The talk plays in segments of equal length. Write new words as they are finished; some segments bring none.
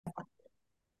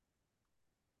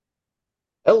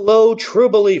Hello, true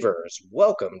believers.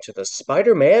 Welcome to the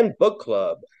Spider-Man Book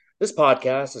Club. This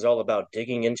podcast is all about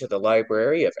digging into the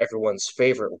library of everyone's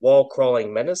favorite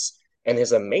wall-crawling menace and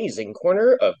his amazing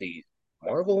corner of the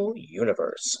Marvel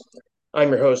Universe. I'm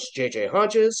your host, JJ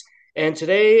Hodges, and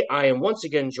today I am once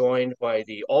again joined by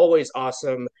the always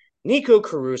awesome Nikko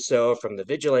Caruso from the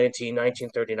Vigilante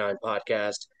 1939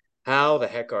 podcast. How the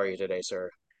heck are you today, sir?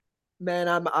 Man,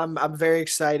 I'm very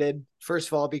excited. First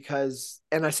of all, because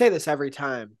and I say this every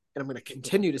time, and I'm going to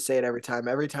continue to say it every time.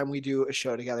 Every time we do a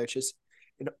show together, it's just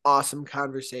an awesome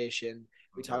conversation.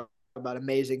 We talk about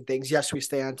amazing things. Yes, we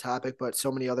stay on topic, but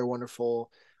so many other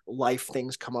wonderful life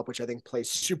things come up, which I think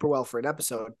plays super well for an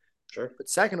episode. Sure. But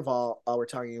second of all, we're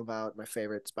talking about my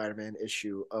favorite Spider-Man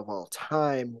issue of all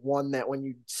time. One that when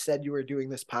you said you were doing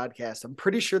this podcast, I'm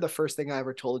pretty sure the first thing I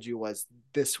ever told you was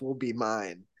this will be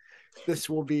mine. This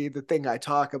will be the thing I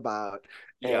talk about,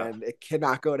 Yeah. and it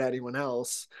cannot go to anyone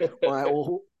else, or I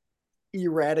will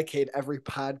eradicate every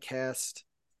podcast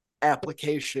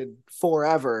application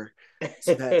forever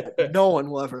so that no one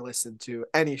will ever listen to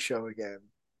any show again. I'm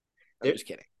there, just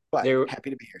kidding, but there happy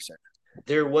to be here, sir.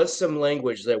 there was some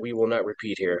language that we will not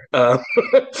repeat here. No,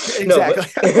 but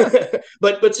Exactly.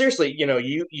 but seriously,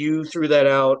 you threw that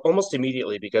out almost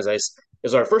immediately because it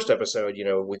was our first episode,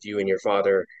 with you and your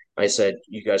father. I said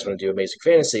you guys want to do Amazing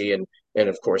Fantasy, and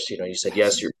of course, you said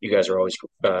yes. Yes, You guys are always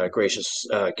gracious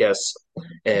guests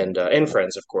and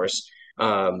friends, of course.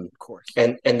 Um, of course.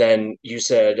 and then you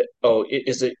said, "Oh,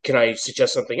 is it? Can I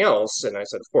suggest something else?" And I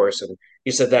said, "Of course." And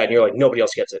you said that, and you're like, "Nobody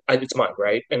else gets it. It's mine,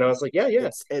 right?" And I was like, "Yeah, yeah."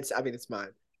 It's. I mean, it's mine.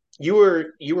 You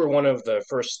were one of the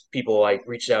first people I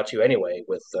reached out to anyway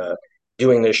with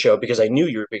doing this show because I knew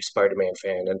you were a big Spider-Man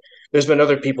fan, and there's been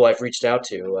other people I've reached out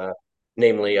to,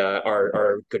 namely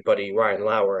our good buddy Ryan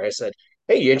Lauer. I said,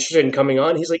 "Hey, you interested in coming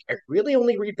on?" He's like, "I really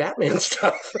only read Batman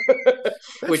stuff,"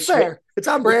 That's which fair. It's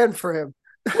on brand for him.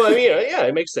 well, I mean, yeah,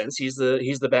 it makes sense. He's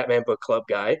the Batman book club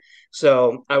guy.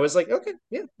 So I was like, okay,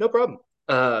 yeah, no problem.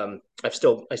 I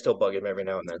still bug him every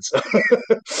now and then, so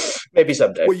maybe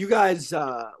someday. What you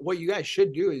guys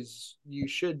should do is you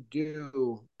should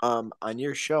do on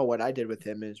your show what I did with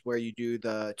him is where you do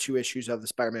the two issues of the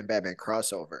Spider-Man Batman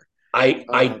crossover. I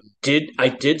Um I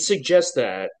did suggest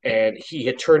that, and he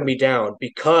had turned me down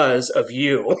because of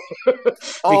you,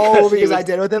 oh, because he because I was.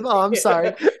 did with him. Oh, I'm Yeah,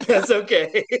 sorry. that's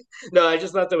okay. No, I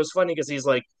just thought that was funny because he's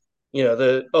like,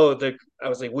 the. I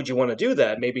was like, would you want to do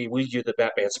that? Maybe we do the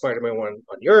Batman Spider-Man one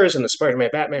on yours and the Spider-Man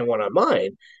Batman one on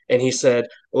mine. And he said,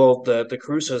 well, the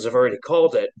Crusoes have already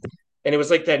called it, and it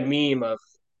was like that meme of Well,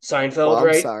 Seinfeld, I'm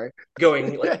right? sorry.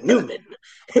 Going like Newman.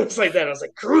 It was like that. I was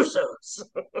like Crusoes.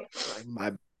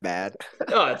 My bad.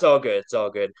 Oh, it's all good. It's all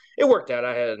good. It worked out.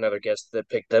 I had another guest that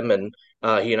picked them, and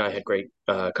he and I had great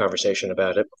conversation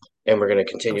about it, and we're going to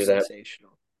Oh, continue that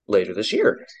sensational. later this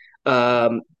year.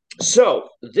 Um, so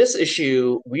this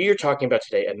issue we are talking about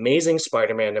today, Amazing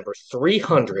Spider-Man number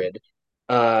 300,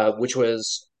 which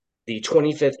was the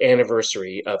 25th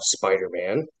anniversary of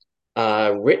Spider-Man,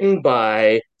 written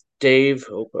by Dave.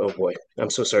 Oh boy,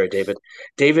 I'm so sorry, David.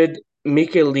 David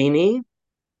Michelini.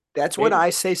 That's what Maybe I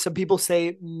say. Some people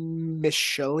say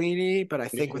Michelini, but I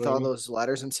think with all Michelini. those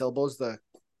letters and syllables, the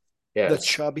Yes.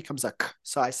 ch becomes a k.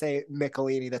 So I say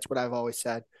Michelini. That's what I've always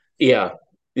said. Yeah,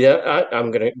 yeah.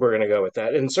 We're gonna go with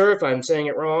that. And sir, if I'm saying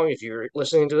it wrong, if you're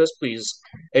listening to this, please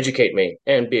educate me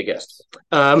and be a guest.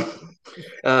 Yes.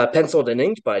 Um, penciled and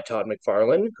inked by Todd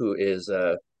McFarlane, who is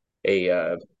a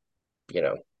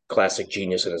classic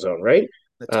genius in his own right.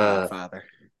 The Todd Uh, father.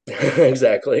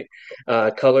 exactly.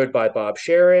 Colored by Bob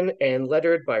Sharon and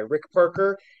lettered by Rick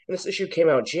Parker. And this issue came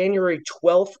out January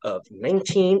 12th of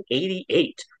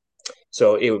 1988.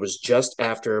 So it was just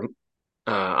after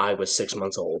I was 6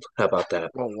 months old. How about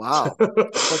that? Oh wow.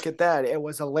 Look at that. It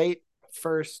was a late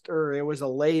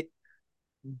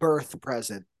birth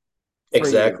present for you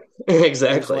Exactly. years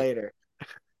Exactly. later.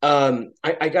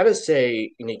 I gotta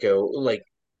say, Nico, like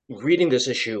reading this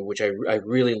issue, which I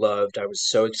really loved. I was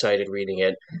so excited reading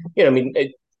it. I mean,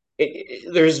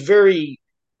 there's very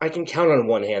I can count on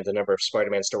one hand the number of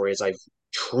Spider-Man stories I've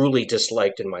truly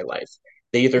disliked in my life.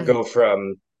 They either Mhm. go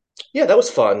from yeah, that was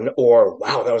fun, or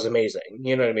wow, that was amazing.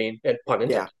 You know what I mean? And pun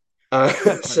Yeah. intended.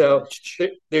 Pun So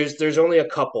intended. there's only a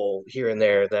couple here and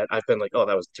there that I've been like, oh,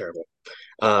 that was terrible.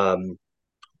 Um,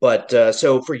 but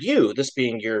so for you, this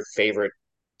being your favorite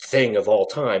thing of all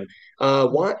time, uh,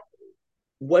 what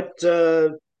what uh,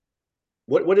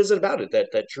 what is it about it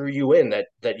that drew you in?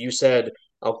 That you said,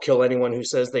 I'll kill anyone who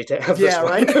says they have this Yeah,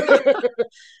 one. right.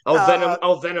 uh,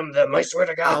 I'll venom them. I swear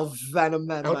to God, I'll venom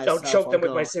them I'll myself. choke them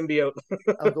with my symbiote.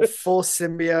 I'll go full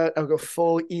symbiote. I'll go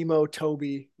full emo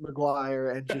Toby Maguire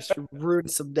and just ruin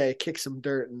some day, kick some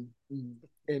dirt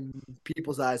in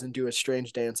people's eyes and do a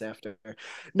strange dance after.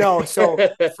 No, so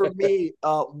for me,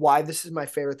 why this is my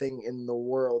favorite thing in the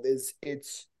world is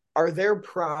it's are there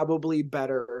probably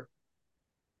better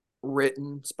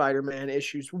written Spider-Man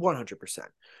issues? 100%.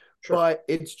 Sure. But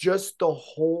it's just the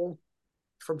whole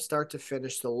from start to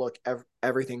finish the look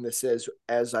everything this is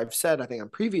as I've said I think on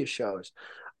previous shows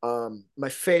my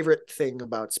favorite thing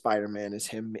about Spider-Man is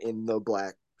him in the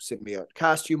black symbiote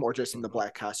costume or just in the Mhm.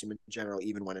 black costume in general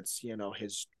even when it's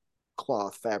his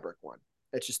cloth fabric one.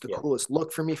 It's just the Yeah. coolest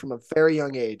look for me from a very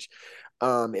young age.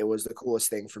 It was the coolest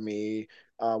thing for me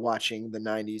watching the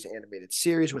 90s animated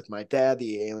series with my dad.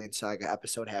 The Alien Saga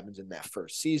episode happens in that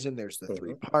first season. There's the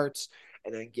three Hmm. parts,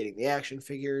 and then getting the action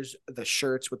figures, the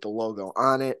shirts with the logo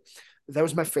on it. That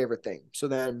was my favorite thing. So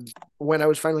then when I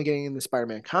was finally getting into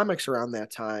Spider-Man comics around that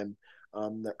time,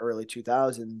 the early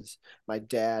 2000s, my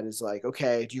dad is like,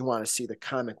 okay, do you want to see the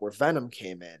comic where Venom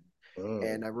came in? Mm.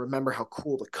 And I remember how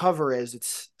cool the cover is.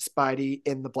 It's Spidey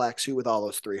in the black suit with all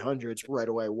those 300s right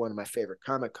away. One of my favorite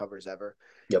comic covers ever.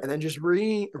 Yep. And then just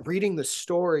reading the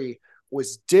story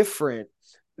was different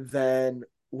than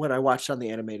when I watched on the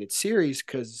animated series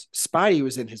because Spidey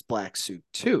was in his black suit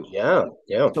too. Yeah.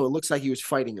 Yeah. So it looks like he was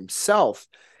fighting himself.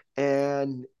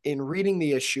 And in reading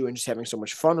the issue and just having so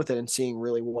much fun with it and seeing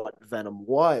really what Venom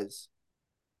was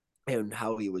and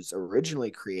how he was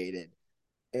originally created,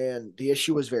 and the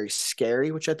issue was very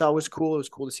scary, which I thought was cool. It was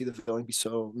cool to see the villain be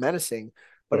so menacing,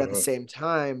 but at the Hmm. same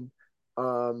time,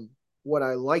 um, what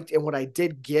I liked and what I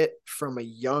did get from a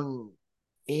young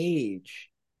age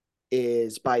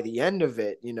is by the end of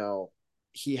it,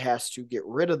 he has to get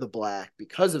rid of the black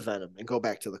because of Venom and go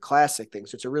back to the classic thing.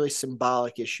 So it's a really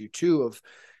symbolic issue too of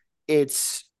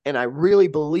and I really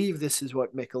believe this is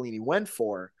what Michelini went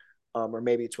for, or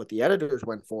maybe it's what the editors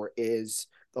went for, is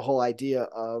the whole idea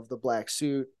of the black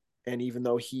suit. And even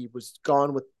though he was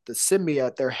gone with the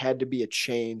symbiote, there had to be a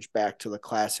change back to the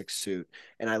classic suit.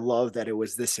 And I love that it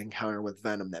was this encounter with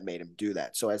Venom that made him do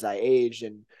that. So as I aged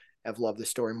and have loved the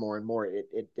story more and more,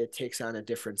 it takes on a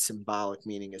different symbolic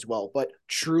meaning as well. But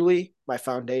truly, my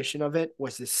foundation of it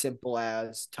was as simple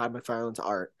as Todd McFarlane's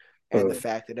art and the Mm.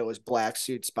 fact that it was black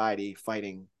suit Spidey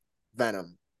fighting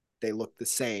Venom. They look the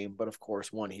same, but of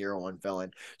course, one hero, one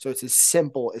villain. So it's as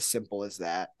simple as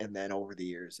that. And then over the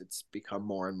years, it's become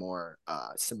more and more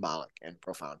symbolic and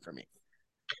profound for me.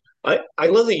 I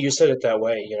love that you said it that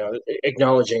way,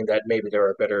 acknowledging that maybe there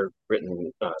are better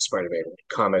written Spider-Man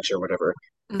comics or whatever.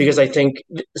 Because Mm-hmm. I think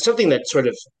something that sort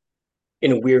of,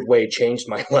 in a weird way, changed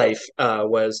my life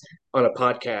was on a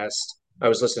podcast I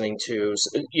was listening to.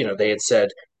 They had said,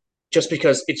 just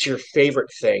because it's your favorite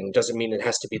thing doesn't mean it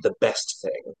has to be the best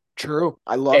thing. True.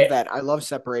 I love And, that. I love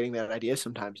separating that idea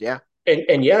sometimes. Yeah.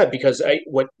 and yeah, because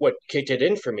what kicked it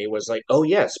in for me was like, oh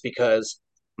yes, because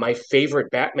my favorite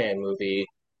Batman movie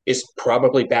is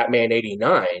probably Batman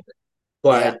 '89,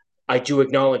 but Yeah. I do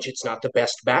acknowledge it's not the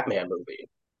best Batman movie.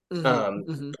 Mm-hmm. Um,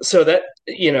 Mm-hmm. so that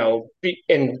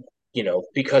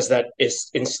because that is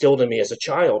instilled in me as a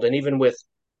child, and even with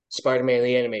Spider-Man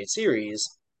the animated series,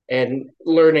 and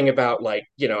learning about like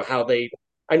how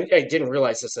I didn't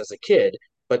realize this as a kid,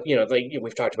 but like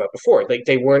we've talked about before, like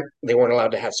they weren't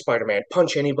allowed to have Spider-Man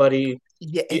punch anybody.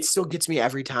 Yeah. It still gets me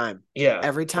every time. Yeah,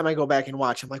 Every time I go back and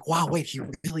watch, I'm like, wow, wait, he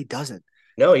really doesn't.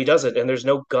 no, he doesn't, and there's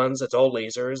no guns; it's all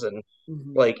lasers, and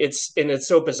Mm-hmm. like it's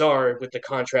so bizarre with the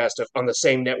contrast of on the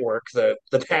same network, the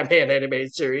Batman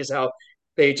animated series, how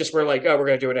they just were like, oh, we're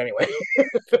gonna do it anyway.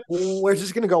 We're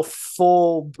just gonna go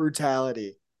full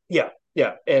brutality. Yeah,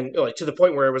 yeah, and like to the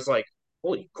point where it was like,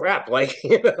 holy crap, like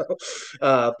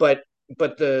but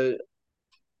but the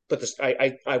but this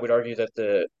I would argue that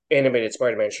the animated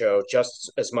Spider-Man show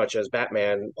just as much as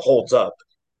Batman holds up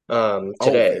Oh,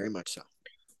 today. very much so.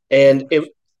 Very And much. it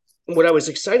what I was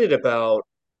excited about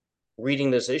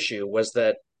reading this issue was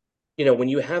that when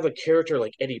you have a character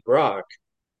like Eddie Brock,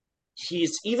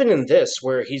 he's even in this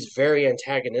where he's very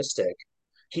antagonistic,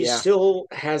 he Yeah. still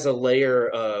has a layer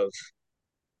of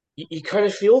you kind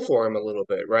of feel for him a little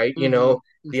bit, right? Mm-hmm.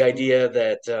 The Mm-hmm. idea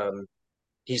that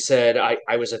he said,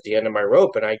 I was at the end of my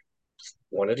rope and I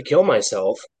wanted to kill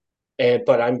myself.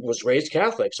 But I was raised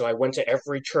Catholic, so I went to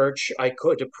every church I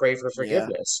could to pray for Yeah.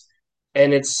 forgiveness.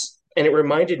 And it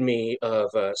reminded me of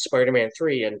Spider-Man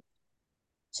 3. And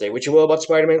say what you will about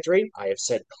Spider-Man 3, I have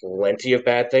said plenty of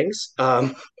bad things.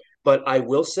 But I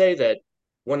will say that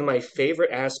one of my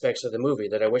favorite aspects of the movie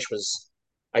that I wish was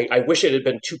I wish it had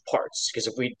been two parts because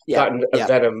if we'd Yep, gotten a yep,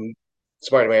 Venom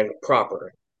Spider-Man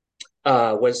proper,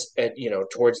 was at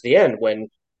towards the end when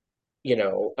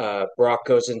Brock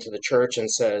goes into the church and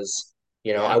says, I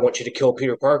yep. want you to kill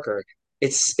Peter Parker.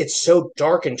 It's so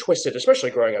dark and twisted,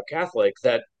 especially growing up Catholic,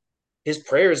 that his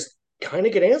prayers kind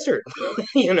of get answered.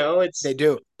 They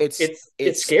do. It's It's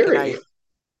and scary. I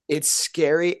it's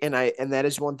scary, and that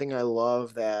is one thing I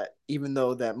love, that even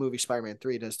though that movie Spider-Man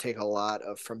 3 does take a lot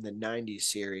of from the 90s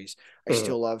series, I Mhm.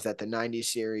 still love that the 90s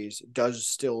series does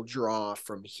still draw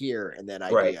from here and that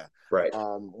Right, idea, right.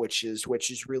 which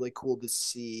is really cool to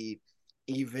see.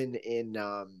 Even in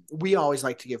we always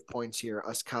like to give points here,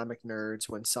 us comic nerds,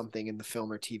 when something in the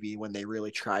film or TV, when they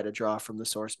really try to draw from the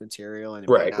source material, and it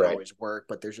might Right, not right. always work,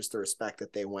 but there's just the respect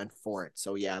that they went for it.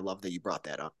 So yeah, I love that you brought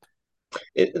that up.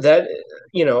 That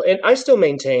and I still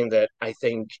maintain that I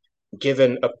think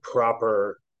given a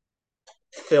proper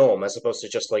film as opposed to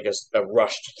just like a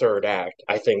rushed third act,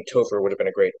 I think Topher would have been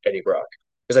a great Eddie Brock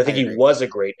because I I think he agree. was a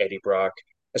great Eddie Brock,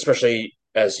 especially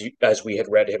as we had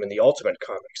read him in the Ultimate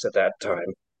comics at that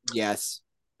time. Yes.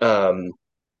 Um,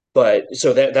 but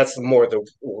so that's more the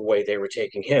way they were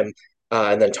taking him,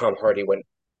 and then Tom Hardy went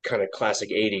kind of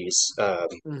classic '80s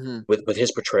Mm-hmm. with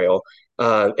his portrayal,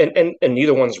 and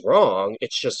neither one's wrong.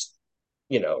 It's just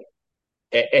you know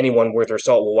anyone worth their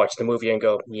salt will watch the movie and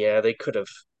go, yeah, they could have,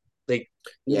 they,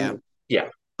 Yeah. yeah.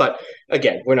 But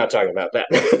again, we're not talking about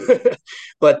that.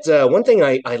 But one thing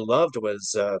I loved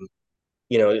was,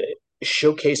 you know,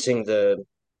 showcasing the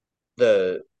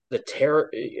the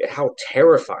terror, how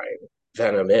terrifying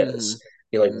Venom Mm-hmm. is.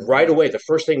 Like right Mm-hmm. away, the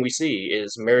first thing we see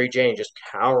is Mary Jane just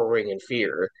cowering in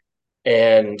fear,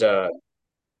 and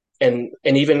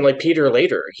and even like Peter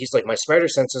later, he's like, my spider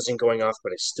sense isn't going off,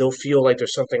 but I still feel like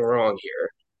there's something wrong here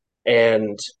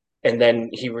and and then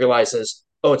he realizes,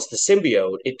 oh, it's the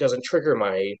symbiote. It doesn't trigger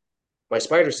my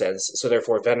spider sense, so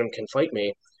therefore Venom can fight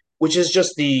me, which is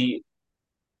just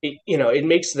it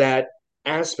makes that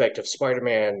aspect of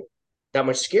Spider-Man that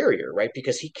much scarier, right?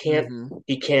 Because Mm-hmm.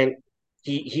 he can't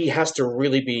he has to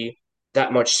really be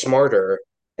that much smarter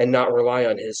and not rely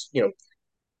on his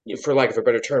for lack of a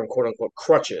better term, quote unquote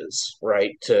crutches,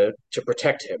 right, to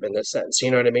protect him in this sense.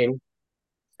 You know what I mean?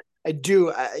 I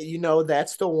do.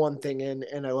 That's the one thing,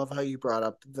 and I love how you brought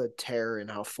up the terror and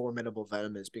how formidable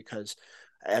Venom is, because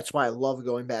that's why I love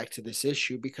going back to this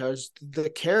issue, because the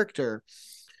character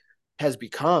has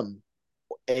become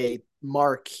a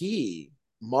marquee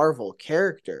Marvel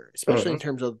character, especially Hmm. in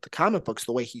terms of the comic books,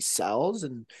 the way he sells.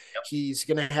 And he's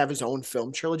going to have his own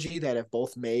film trilogy that have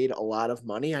both made a lot of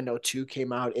money. I know two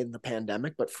came out in the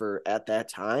pandemic, but for at that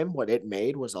time, what it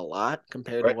made was a lot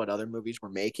compared to Right. what other movies were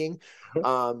making.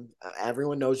 Mhm.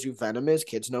 Everyone knows who Venom is,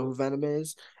 kids know who Venom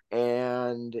is.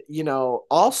 And,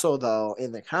 also though,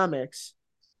 in the comics,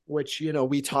 which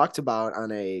we talked about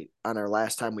on our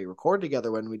last time we recorded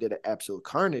together when we did Absolute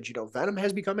Carnage. Venom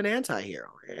has become an anti-hero,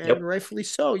 Yep. and rightfully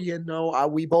so.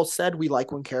 We both said we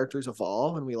like when characters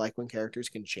evolve, and we like when characters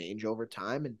can change over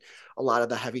time, and a lot of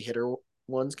the heavy hitter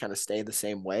ones kind of stay the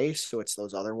same way, so it's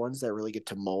those other ones that really get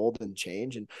to mold and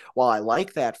change. And while I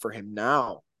like that for him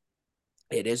now,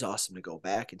 it is awesome to go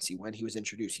back and see when he was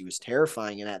introduced. He was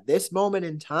terrifying, and at this moment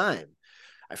in time,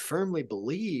 I firmly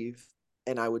believe,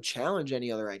 and I would challenge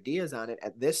any other ideas on it,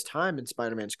 at this time in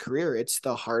Spider-Man's career, it's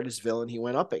the hardest villain he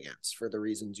went up against for the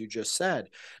reasons you just said.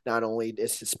 Not only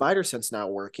is his spider sense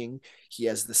not working, he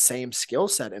has the same skill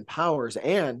set and powers,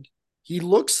 and he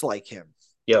looks like him.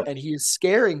 Yep. And he is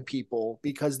scaring people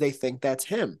because they think that's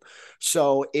him.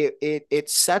 So it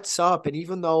sets up, and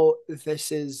even though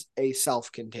this is a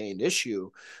self-contained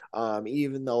issue,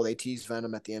 even though they tease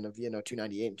Venom at the end of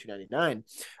 298 and 299,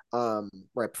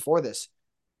 right before this,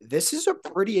 this is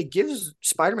it gives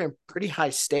Spider-Man pretty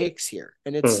high stakes here,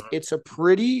 and Mhm. it's a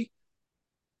pretty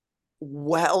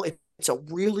well it's a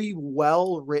really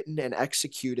well written and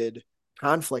executed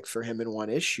conflict for him in one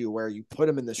issue, where you put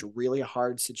him in this really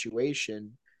hard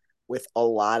situation with a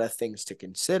lot of things to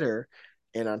consider.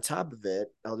 And on top of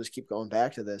it, I'll just keep going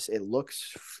back to this, it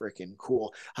looks freaking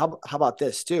cool. How about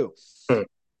this too? Mhm.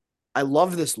 I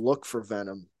love this look for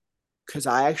Venom, because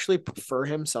I actually prefer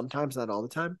him sometimes, not all the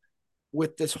time,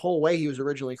 with this whole way he was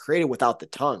originally created without the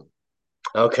tongue.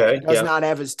 He Okay. does Yeah. not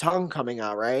have his tongue coming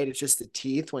out, right? It's just the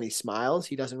teeth when he smiles.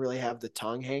 He doesn't really have the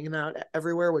tongue hanging out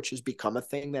everywhere, which has become a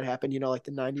thing that happened, like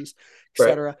the 90s,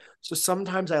 Right. etc. So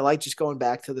sometimes I like just going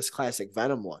back to this classic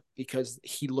Venom look, because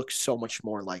he looks so much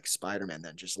more like Spider-Man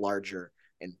than just larger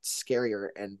and scarier.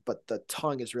 And but the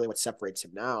tongue is really what separates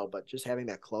him now. But just having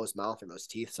that closed mouth and those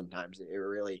teeth, sometimes it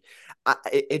really,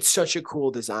 it's such a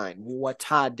cool design. What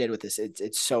Todd did with this,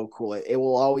 it's so cool. It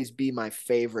will always be my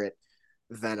favorite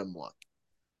Venom look.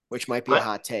 which might be a I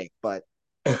hot take, but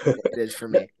it is for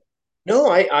me.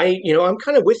 no, I'm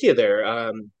kind of with you there.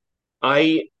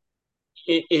 I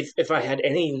if I had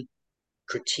any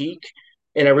critique,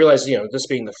 and I realize, this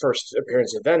being the first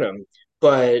appearance of Venom,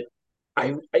 but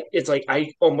it's like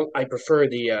I prefer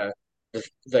the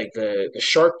the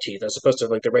shark teeth as opposed to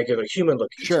like the regular human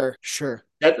looking teeth. Sure, sure.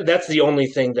 That's the only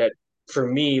thing that for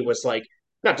me was like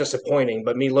not disappointing,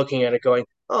 but me looking at it going,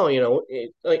 oh,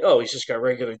 like, oh, he's just got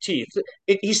regular teeth.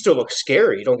 He still looks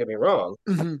scary. Don't get me wrong.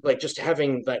 Hmm. Like just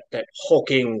having that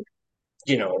hulking,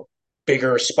 you know,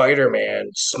 bigger Spider-Man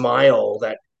smile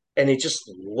and it just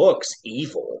looks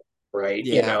evil, right?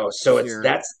 Yeah, So pure.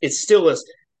 it's still as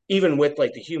even with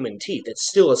like the human teeth, it's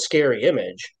still a scary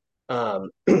image.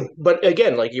 But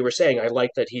again, like you were saying, I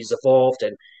like that he's evolved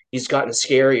and he's gotten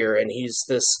scarier and he's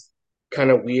this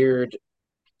kind of weird,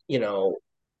 you know,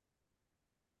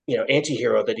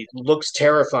 anti-hero that he looks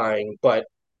terrifying but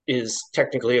is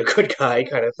technically a good guy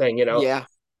kind of thing, Yeah,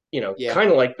 yeah,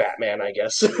 kind of like Batman, I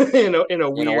guess, in a in a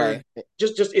weird, way.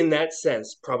 just in that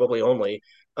sense, probably only.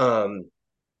 Um,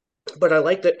 but I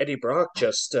like that Eddie Brock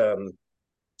just,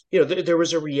 there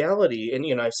was a reality,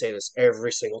 and I say this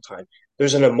every single time.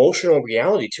 There's an emotional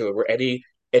reality to it where Eddie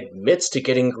admits to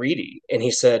getting greedy, and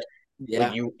he said,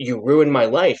 "Well, Yeah. you ruined my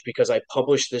life because I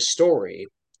published this story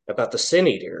about the Sin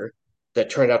Eater that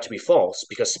turned out to be false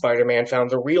because Spider-Man found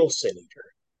the real Sin Eater."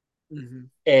 Hmm.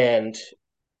 And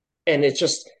it's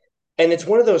just and it's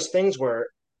one of those things where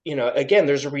again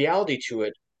there's a reality to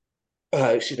it,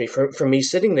 excuse me, for me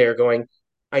sitting there going,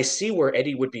 I see where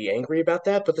Eddie would be angry about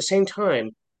that, but at the same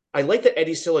time I like that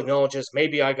Eddie still acknowledges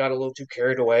maybe I got a little too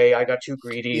carried away, I got too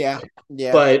greedy, Yeah,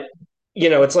 yeah. but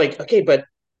it's like, okay, but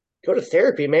go to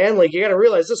therapy, man. Like you got to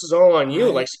realize this is all on you.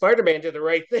 Like Right, Spider-Man did the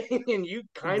right thing and you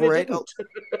kind of right. didn't.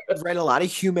 Right, a lot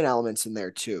of human elements in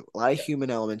there too. A lot of Yeah. human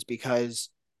elements because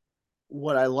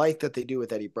what I like that they do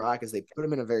with Eddie Brock is they put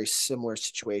him in a very similar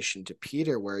situation to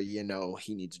Peter, where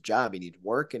he needs a job, he needs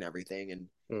work and everything, and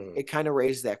Mm. it kind of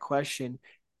raises that question.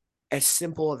 As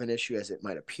simple of an issue as it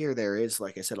might appear, there is,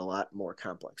 like I said, a lot more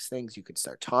complex things you could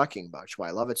start talking about. Which why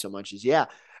I love it so much is, yeah,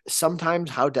 sometimes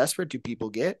how desperate do people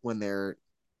get when they're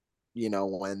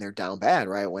down bad,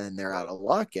 right? When they're out Right. of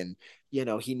luck. And,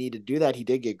 he needed to do that. He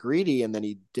did get greedy and then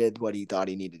he did what he thought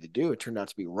he needed to do. It turned out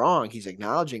to be wrong. He's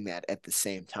acknowledging that at the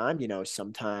same time.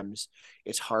 Sometimes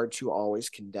it's hard to always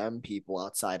condemn people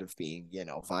outside of being,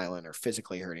 violent or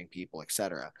physically hurting people,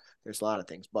 etc. There's a lot of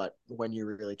things. But when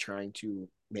you're really trying to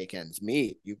make ends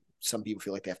meet, some people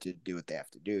feel like they have to do what they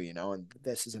have to do, and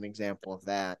this is an example of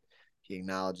that. He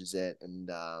acknowledges it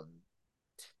and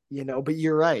but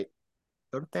you're right.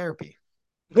 Go to therapy.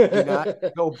 Do not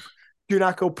go do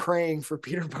not go praying for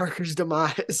Peter Parker's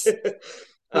demise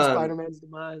or um, Spider-Man's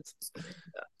demise.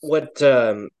 what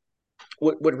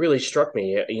what really struck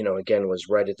me, again, was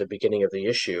right at the beginning of the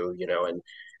issue, and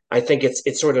I think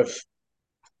it's sort of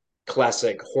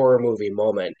classic horror movie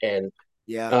moment, and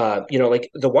Yeah. like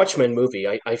the Watchmen movie,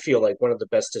 I feel like one of the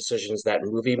best decisions that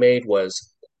movie made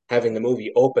was having the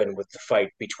movie open with the fight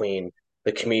between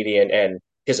the comedian and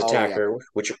his Oh yeah. attacker,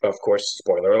 which of course,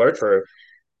 spoiler alert for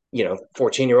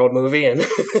 14-year-old movie and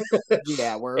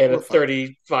Yeah, we're and a we're fine.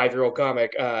 35-year-old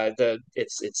comic.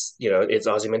 It's it's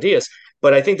Ozymandias,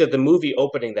 but I think that the movie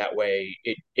opening that way,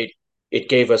 it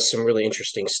gave us some really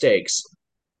interesting stakes,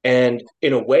 and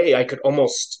in a way I could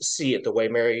almost see it the way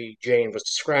Mary Jane was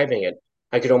describing it.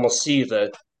 I could almost see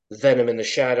the Venom in the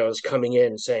shadows coming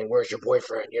in saying, "Where's your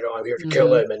boyfriend? I'm here to kill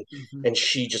Mm-hmm. him," and Mm-hmm.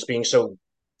 she just being so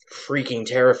freaking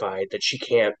terrified that she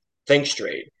can't think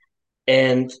straight.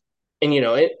 And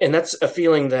and that's a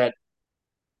feeling that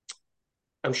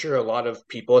I'm sure a lot of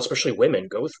people, especially women,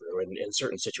 go through in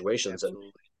certain situations, and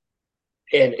Absolutely.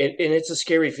 it's a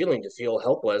scary feeling to feel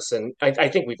helpless. And I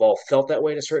think we've all felt that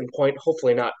way at a certain point.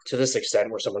 Hopefully, not to this extent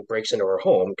where someone breaks into our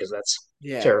home because that's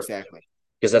Yeah, terrible. exactly.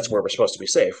 Because that's Mm-hmm. where we're supposed to be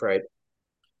safe, right?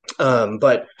 Yeah.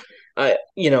 But I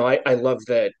love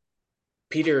that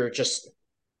Peter just.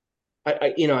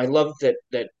 I love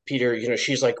that Peter.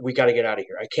 She's like, we got to get out of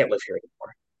here. I can't live here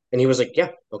anymore. And he was like, yeah,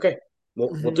 okay, we'll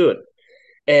Mm-hmm. do it.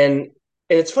 And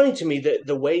it's funny to me that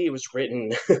the way it was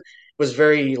written was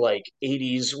very like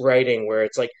 80s writing where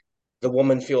it's like the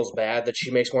woman feels bad that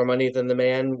she makes more money than the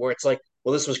man, where it's like,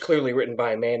 well, this was clearly written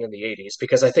by a man in the 80s,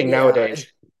 because I think Yeah, nowadays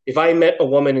right. if I met a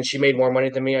woman and she made more money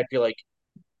than me, I'd be like,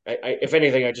 if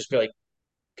anything, I'd just be like,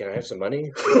 can I have some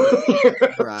money?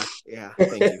 Brock. Yeah,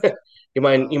 thank you. You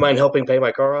mind helping pay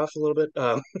my car off a little bit?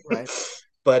 Right.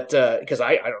 But because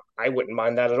I wouldn't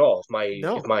mind that at all if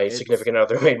No, my it's significant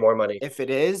other made more money. if it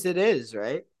is, it is,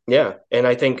 right? Yeah, and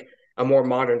I think a more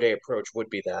modern day approach would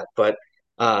be that. But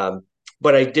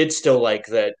I did still like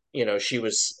that, she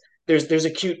was. there's a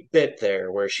cute bit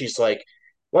there where she's like,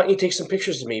 "Why don't you take some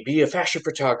pictures of me? Be a fashion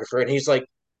photographer." And he's like,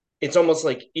 it's almost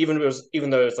like even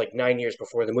though it was like 9 years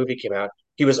before the movie came out,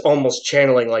 he was almost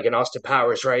channeling like an Austin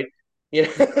Powers, right? You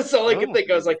know, that's all I could Oh,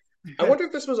 think. I was like, maybe. I wonder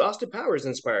if this was Austin Powers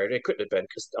inspired. It couldn't have been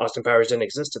because Austin Powers didn't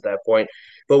exist at that point.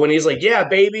 But when he's like, "Yeah,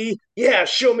 baby, yeah,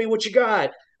 show me what you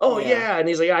got." Oh Yeah. yeah, and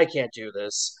he's like, "I can't do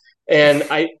this." And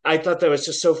I thought that was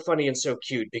just so funny and so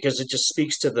cute because it just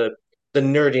speaks to the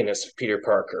nerdiness of Peter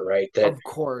Parker, right? That Of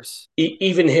course.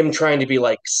 even him trying to be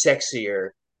like sexier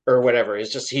or whatever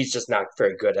is just he's just not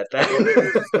very good at It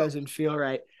that. just doesn't feel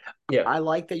right. Yeah. I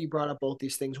like that you brought up both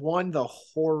these things. One, the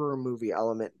horror movie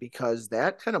element, because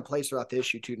that kind of plays throughout the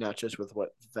issue too, not just with what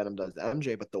Venom does to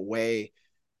MJ, but the way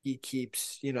he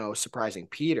keeps, surprising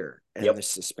Peter, and Yep. the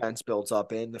suspense builds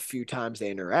up in the few times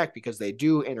they interact, because they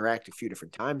do interact a few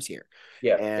different times here.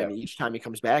 Yeah. Yeah. And each time he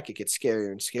comes back, it gets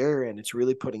scarier and scarier, and it's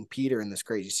really putting Peter in this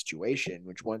crazy situation,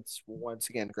 which once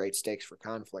again, great stakes for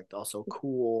conflict. Also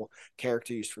cool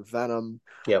character use for Venom.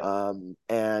 Yep.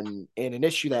 And in an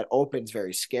issue that opens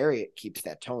very scary, it keeps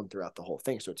that tone throughout the whole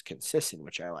thing. So it's consistent,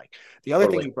 which I like. The other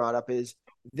thing Totally. you brought up is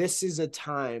this is a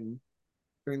time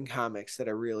in comics that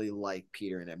I really like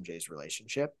Peter and MJ's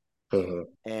relationship. Hmm.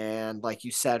 And like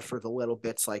you said, for the little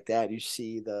bits like that, you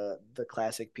see the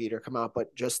classic Peter come out,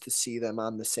 but just to see them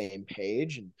on the same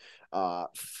page, and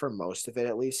for most of it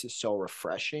at least, is so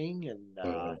refreshing. And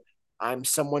Hmm. I'm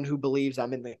someone who believes,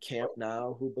 I'm in the camp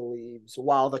now, who believes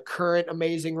while the current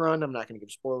amazing run, I'm not going to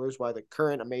give spoilers, why the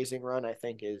current amazing run I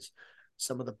think is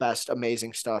some of the best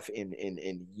amazing stuff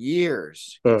in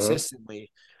years Hmm.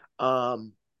 consistently.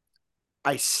 Um,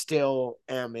 I still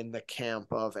am in the camp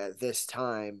of, at this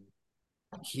time,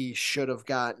 he should have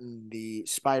gotten the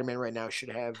Spider-Man right now should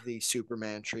have the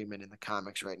Superman treatment in the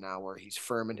comics right now, where he's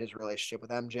firm in his relationship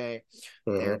with MJ.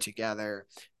 They're Hmm. together,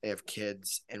 they have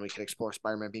kids, and we can explore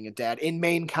Spider-Man being a dad in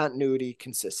main continuity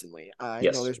consistently. I know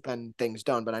Yes. there's been things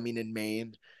done, but I mean in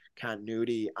main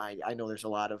continuity, I know there's a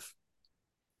lot of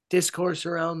discourse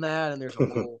around that, and there's a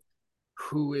whole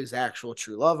who his actual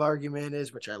true love argument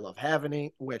is, which I love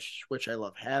having, which I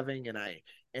love having, and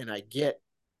I get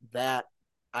that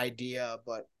idea,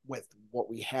 but with what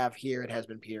we have here, it has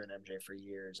been Peter and MJ for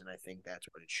years, and I think that's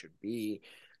what it should be.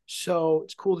 So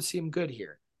it's cool to see him good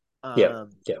here. Yeah. Um,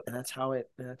 Yeah. and that's how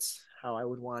I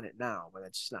would want it now, but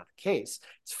that's just not the case.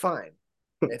 It's fine.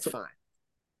 It's fine.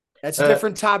 That's a Uh,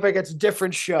 different topic. It's a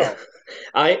different show.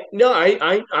 I no,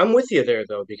 I'm with you there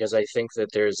though because I think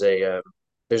that there's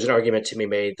an argument to be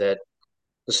made that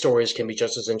the stories can be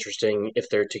just as interesting if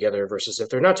they're together versus if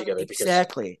they're not together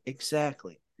Exactly.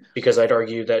 Exactly. because I'd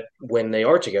argue that when they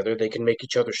are together they can make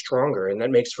each other stronger and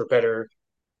that makes for better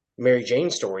Mary Jane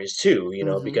stories too,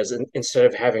 Mm-hmm. because instead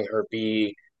of having her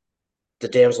be the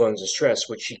damsel in distress,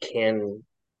 which she can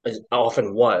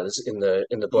often was in the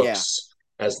Yeah. books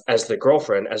as the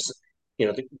girlfriend, as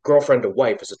the girlfriend to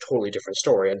wife is a totally different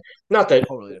story. And not that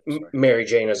Totally different story. Mary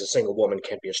Jane as a single woman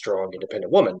can't be a strong,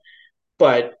 independent woman,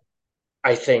 but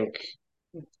I think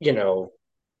you know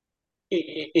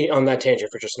on that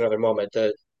tangent for just another moment,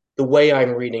 the way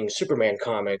I'm reading Superman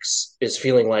comics is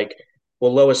feeling like,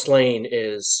 well, Lois Lane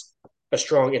is a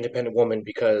strong, independent woman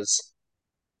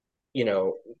you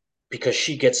know, because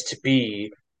she gets to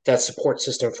be that support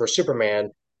system for Superman,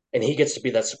 and he gets to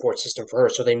be that support system for her.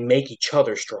 So they make each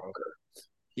other stronger.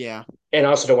 Yeah. And I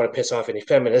also don't want to piss off any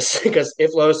feminists because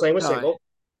if Lois Lane was No. single,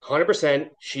 100%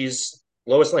 she's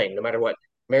Lois Lane, no matter what.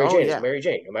 Mary Oh Jane is yeah. Mary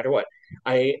Jane, no matter what.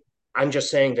 I I'm just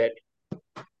saying that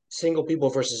single people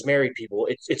versus married people,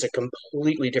 it's a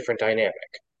completely different dynamic.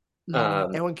 Mm-hmm.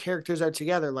 Um, And when characters are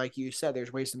together, like you said,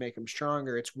 there's ways to make them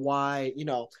stronger. It's why,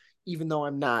 even though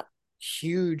I'm not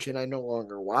huge and I no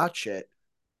longer watch it,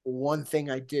 one thing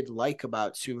I did like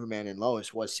about Superman and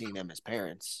Lois was seeing them as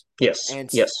parents, yes, and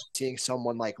yes, seeing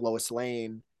someone like Lois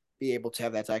Lane be able to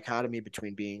have that dichotomy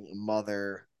between being a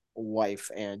mother,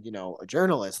 wife, and a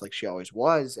journalist like she always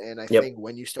was. And I yep, think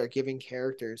when you start giving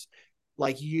characters,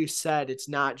 like you said, it's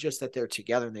not just that they're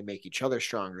together and they make each other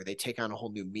stronger. They take on a whole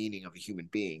new meaning of a human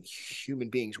being. Human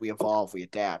beings, we evolve, we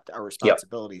adapt, our yep,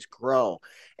 responsibilities grow.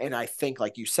 And I think,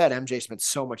 like you said, MJ spent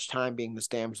so much time being this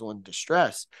damsel in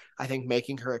distress. I think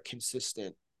making her a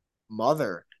consistent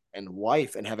mother and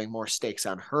wife and having more stakes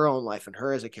on her own life and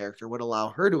her as a character would allow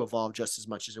her to evolve just as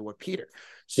much as it would Peter.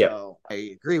 yep. So I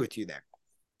agree with you there.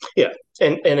 Yeah,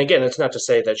 and again, it's not to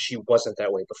say that she wasn't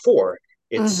that way before.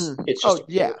 Mm-hmm. It's just Oh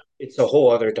yeah. it's a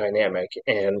whole other dynamic.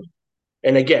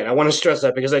 And again, I want to stress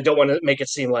that because I don't want to make it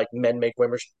seem like men make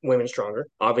women stronger.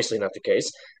 Obviously, not the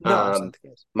case. No, it's Um, not the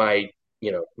case. my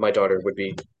my daughter would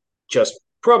be just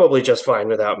probably just fine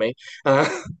without me. Uh,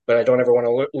 but I don't ever want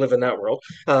to live in that world.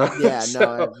 Yeah,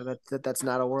 So no, that's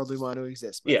not a world we want to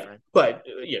exist, my yeah, friend. but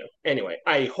anyway,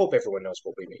 I hope everyone knows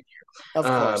what we mean Of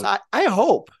here. course. I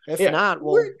hope. If Yeah, not,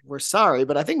 we're well, we're sorry,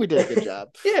 but I think we did a good job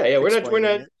yeah, we're explaining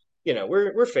not, it.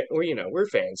 we're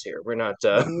fans here. We're not.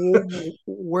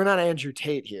 We're not Andrew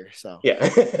Tate here, so Yeah,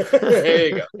 there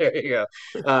you go, there you go.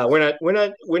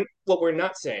 What we're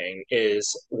not saying is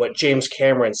what James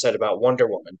Cameron said about Wonder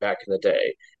Woman back in the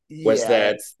day was yeah,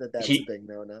 that that's a he big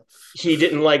no no. he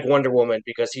didn't like Wonder Woman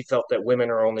because he felt that women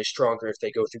are only stronger if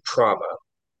they go through trauma.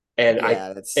 And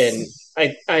Yeah,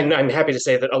 I'm happy to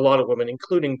say that a lot of women,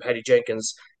 including Patty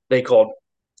Jenkins, they called,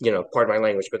 pardon my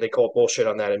language, but they called bullshit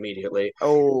on that immediately.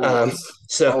 oh Um, yes. Oh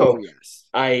so yes.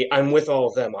 I'm with all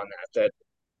of them on that. That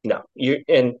no,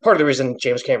 and part of the reason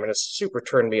James Cameron has super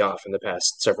turned me off in the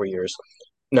past several years,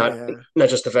 not Yeah. not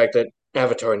just the fact that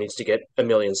Avatar needs to get a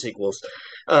million sequels.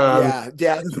 Um,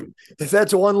 Yeah.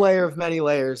 That's one layer of many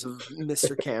layers of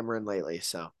Mr. Cameron lately,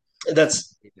 so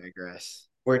that's we digress.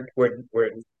 we're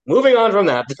moving on from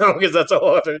that because that's a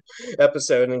whole other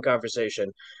episode and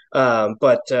conversation.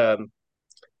 But I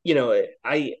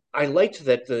liked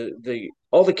that the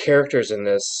all the characters in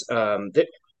this that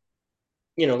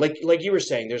like you were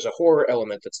saying, there's a horror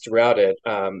element that's throughout it.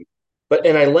 But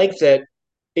and I like that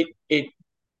it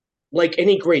like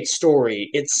any great story,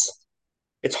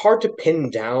 it's hard to pin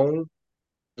down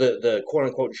the quote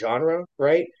unquote genre,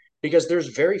 right? Because there's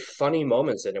very funny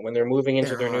moments in it when they're moving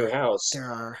into There their new are. house.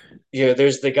 There are.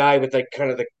 There's the guy with like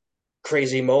kind of the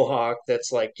crazy mohawk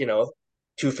that's like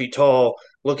 2 feet tall,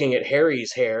 looking at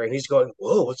Harry's hair, and he's going,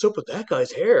 "Whoa, what's up with that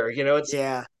guy's hair?"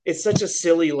 Yeah. It's such a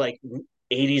silly like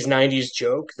 80s 90s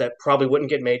joke that probably wouldn't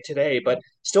get made today, but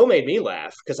still made me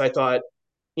laugh because I thought,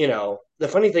 the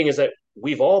funny thing is that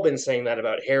we've all been saying that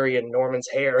about Harry and Norman's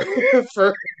hair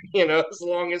for as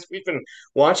long as we've been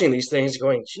watching these things,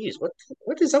 going, "Geez,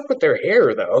 what is up with their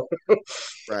hair though?"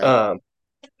 Right. um,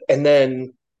 and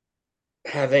then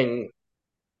having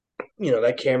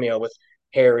that cameo with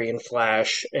Harry and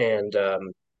Flash and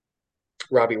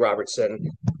Robbie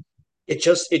Robertson. It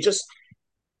just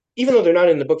even though they're not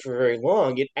in the book for very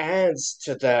long, it adds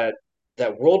to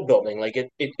that world building. Like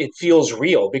it feels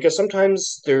real because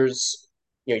sometimes there's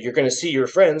you're going to see your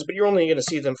friends, but you're only going to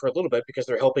see them for a little bit because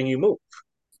they're helping you move,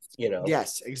 you know,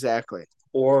 Yes, exactly.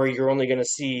 or you're only going to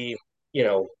see you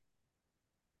know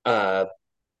uh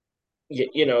you,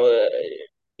 you know uh,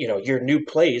 your new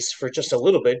place for just a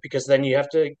little bit because then you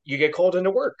get called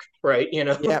into work, right?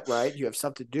 Yeah, right. You have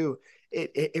something to do.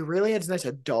 It really adds a nice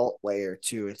adult layer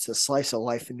too. It's a slice of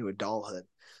life into adulthood.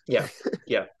 Yeah,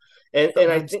 yeah, and I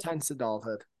Sometimes think tense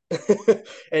adulthood.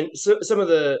 and so some of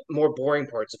the more boring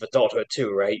parts of adulthood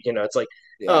too, right? It's like,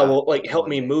 oh Yeah, well, like the help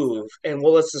me mundane move, stuff. and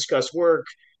well, let's discuss work.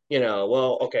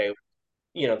 Well, okay,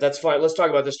 that's fine. Let's talk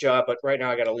about this job, but right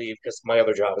now I got to leave because my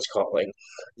other job is calling.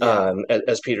 Yeah,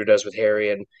 As Peter does with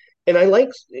Harry, and I like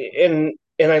and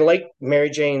I like Mary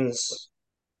Jane's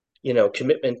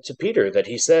commitment to Peter that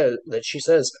she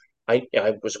says I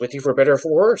was with you for better or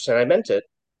for worse, and I meant it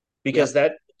because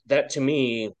yep, that to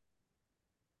me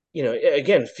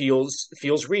again feels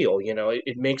real.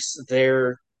 It makes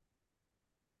their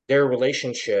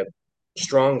relationship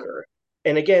stronger.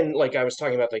 And again, like I was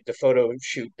talking about, like the photo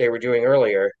shoot they were doing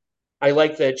earlier, I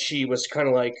like that she was kind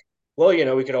of like, well,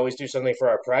 we could always do something for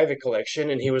our private collection,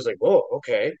 and he was like, whoa,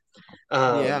 okay.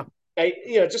 yeah,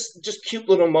 Just cute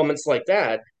little moments like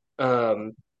that.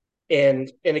 Um,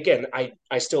 and again,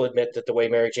 I still admit that the way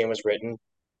Mary Jane was written,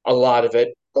 a lot of it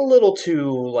a little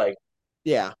too like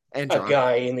yeah, and a drawn.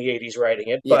 guy in the 80s writing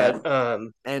it, Yeah, but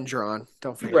and drawn.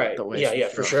 Don't forget right, the way yeah, she's yeah,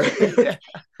 for drawn. sure.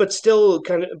 But still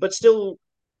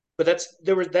but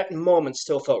that moment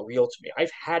still felt real to me. I've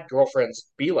had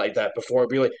girlfriends be like that before,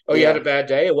 be like, "Oh, you had a Yeah, bad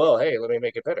day? Well, hey, let me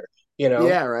make it better." You know.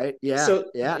 yeah, right. Yeah, So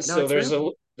yeah. No, so it's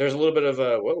real. there's a little bit of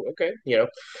a whoa, okay,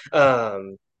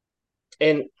 um,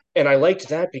 and I liked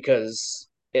that because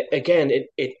again,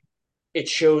 it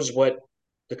shows what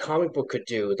the comic book could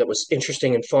do that was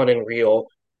interesting and fun and real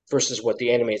versus what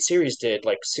the animated series did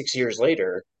like 6 years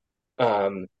later,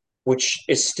 um, which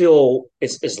is still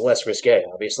is less risque,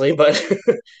 obviously,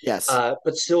 Yes.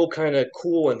 but still kind of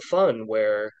cool and fun.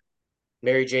 Where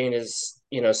Mary Jane is,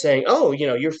 saying, "Oh,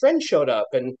 your friend showed up,"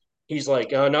 and he's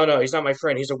like, "Oh, no, no, he's not my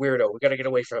friend. He's a weirdo. We got to get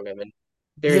away from him." And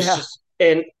there's Yeah. just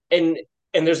and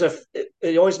there's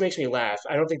it always makes me laugh.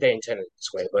 I don't think they intended it this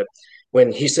way, but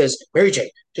when he says, "Mary Jane,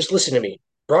 just listen to me.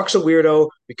 Brock's a weirdo.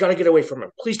 We got to get away from him.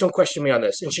 Please don't question me on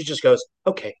this." And she just goes,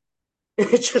 "Okay."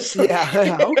 It's just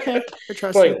Yeah. Okay. I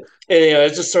trust like, you.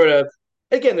 it's just sort of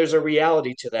again, there's a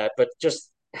reality to that, but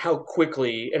just how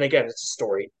quickly, and again, it's a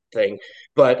story. thing,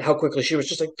 but how quickly she was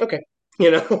just like, okay,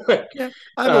 you know, Yeah,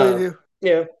 I believe uh, you.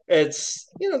 yeah, it's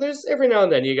there's every now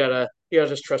and then you gotta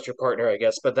just trust your partner, I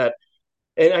guess. But that,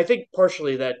 and I think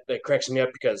partially that cracks me up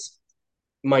because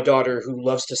my daughter, who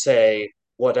loves to say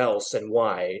what else and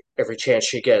why every chance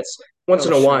she gets, once Oh,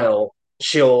 in a sure. while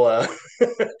she'll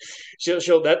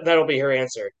she'll that'll be her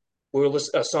answer.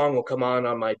 A song will come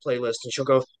on my playlist, and she'll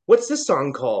go, "What's this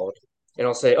song called?" And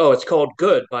I'll say, "Oh, it's called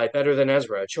Good by Better Than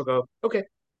Ezra." And she'll go, "Okay."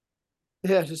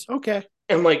 Yeah, just okay.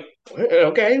 And I'm like,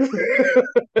 "Okay."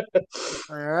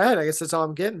 All right, I guess that's all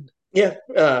I'm getting. Yeah,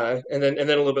 and then a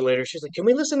little bit later, she's like, "Can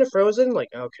we listen to Frozen?" I'm like,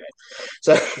 okay,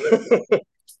 so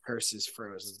Purse is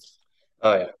frozen.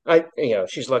 oh yeah,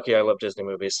 she's lucky I love Disney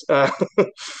movies.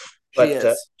 She But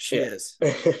is. She yeah, is.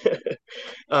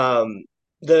 um,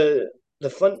 the the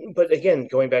fun. But again,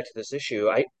 going back to this issue,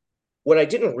 I what I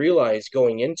didn't realize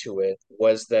going into it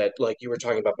was that, like you were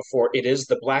talking about before, it is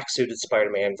the black suited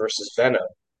Spider-Man versus Venom,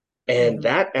 and Hmm.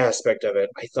 that aspect of it,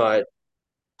 I thought,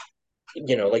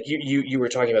 like you were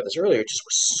talking about this earlier, it just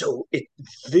was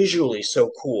visually so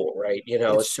cool, right?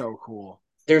 It's so cool.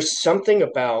 There's something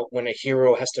about when a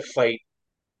hero has to fight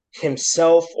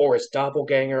himself or his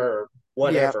doppelganger or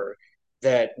Yeah, whatever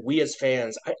that we as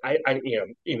fans,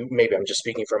 maybe I'm just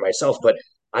speaking for myself, but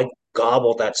I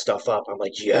gobbled that stuff up. I'm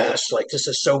like, yes, like this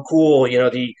is so cool.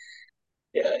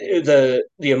 The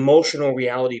emotional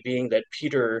reality being that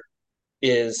Peter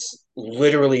is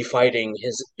literally fighting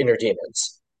his inner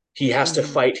demons. He has to hmm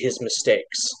fight his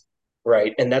mistakes,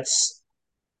 right?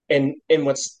 And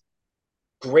what's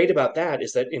great about that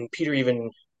is that, and Peter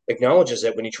even acknowledges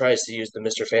it when he tries to use the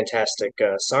Mr. Fantastic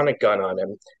Sonic gun on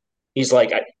him. He's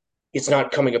like, it's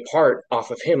not coming apart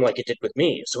off of him like it did with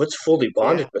me. So it's fully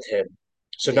bonded yeah, with him.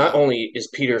 So not yeah, only is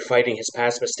Peter fighting his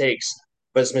past mistakes,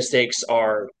 but his mistakes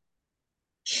are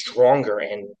stronger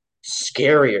and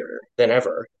scarier than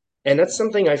ever. And that's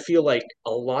something I feel like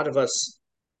a lot of us,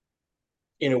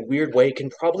 in a weird way, can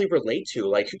probably relate to.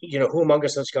 Like, who among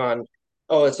us has gone,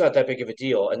 oh, it's not that big of a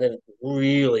deal, and then it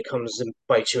really comes and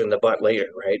bites you in the butt later,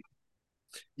 right?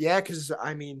 yeah. Because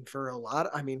I mean, for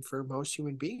most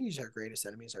human beings, our greatest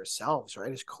enemies ourselves,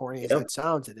 right? As corny as Yeah. that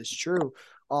sounds, it is true.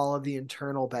 All of the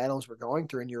internal battles we're going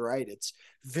through, and you're right. It's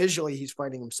visually he's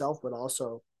fighting himself, but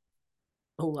also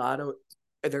a lot of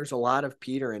there's a lot of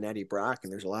Peter and Eddie Brock,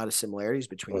 and there's a lot of similarities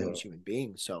between them Hmm. as human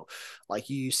beings. So, like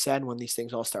you said, when these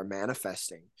things all start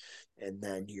manifesting, and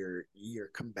then you're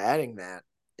combating that,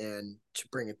 and to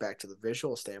bring it back to the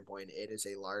visual standpoint, it is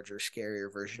a larger,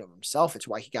 scarier version of himself. It's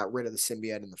why he got rid of the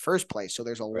symbiote in the first place. So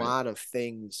there's a Right. lot of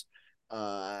things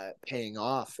paying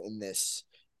off in this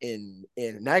in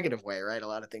a negative way, right? A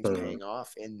lot of things Hmm. paying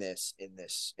off in this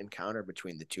encounter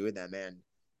between the two of them, and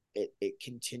it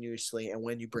continuously, and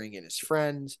when you bring in his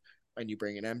friends, when you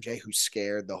bring in MJ, who's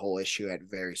scared the whole issue at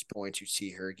various points, you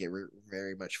see her get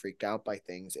very much freaked out by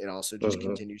things. It also just Hmm.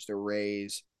 continues to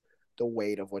raise the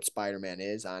weight of what Spider-Man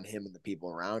is on him and the people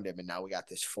around him, and now we got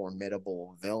this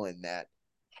formidable villain that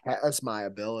has my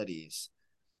abilities,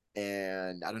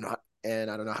 and I don't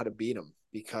know how to beat him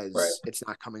Right. because it's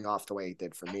not coming off the way it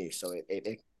did for me. So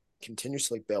it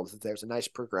continuously builds. There's a nice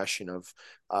progression of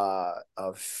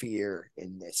fear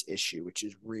in this issue, which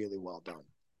is really well done.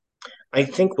 I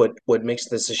think what makes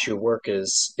this issue work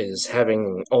is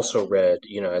having also read,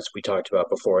 as we talked about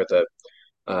before, the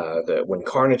when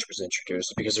Carnage was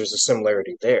introduced, because there's a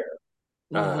similarity there.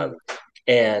 Mm-hmm. Um,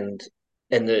 and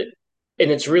and the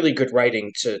and it's really good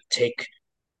writing to take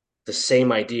the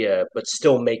same idea but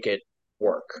still make it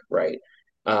work, right?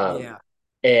 Um, Yeah.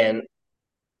 and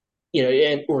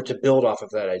and or to build off of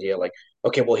that idea, like,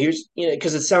 okay, well, here's,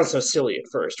 because it sounds so silly at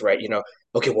first, right?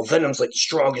 Okay, well, Venom's like the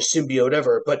strongest symbiote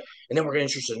ever, and then we're going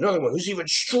to introduce another one who's even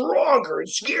stronger and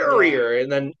Yeah. scarier,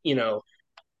 and then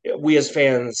we as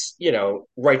fans,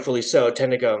 rightfully so,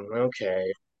 tend to go,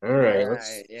 okay, all All right, let's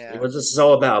right. see Yeah. what this is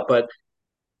all about. But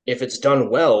if it's done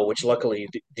well, which luckily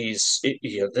this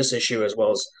issue, as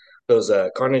well as those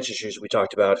Carnage issues we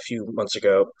talked about a few months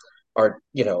ago, are,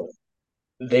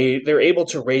 they're able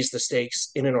to raise the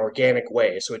stakes in an organic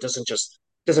way, so it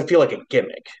doesn't feel like a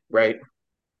gimmick, right?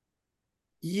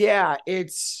 Yeah,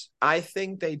 I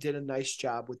think they did a nice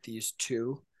job with these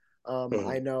two. I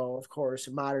Hmm. know, of course,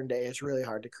 in modern day, it's really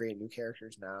hard to create new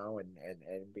characters now, and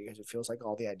because it feels like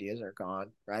all the ideas are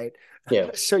gone, right?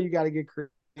 Yeah, So you got to get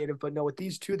creative. But no, with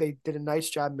these two, they did a nice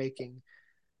job making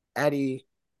Eddie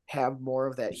have more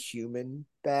of that human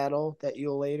battle that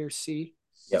you'll later see.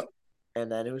 yeah.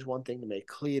 And then it was one thing to make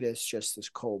Cletus just this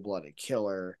cold blooded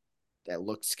killer that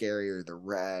looked scarier, the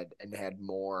red, and had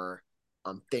more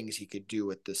things he could do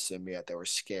with the symbiote that were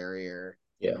scarier.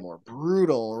 Yeah. and more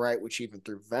brutal, right? Which even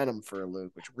threw Venom for a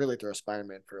loop, which really threw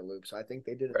Spider-Man for a loop. So I think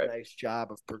they did a Right. nice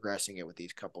job of progressing it with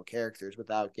these couple characters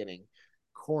without getting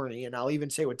corny. And I'll even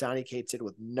say what Donny Cates did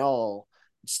with Null,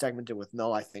 Stegman did with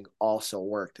Null, I think also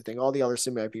worked. I think all the other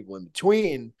symbiote people in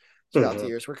between throughout the Hmm.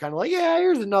 years were kind of like, yeah,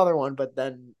 here's another one, but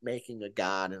then making a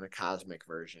god and a cosmic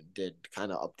version did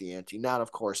kind of up the ante. Not,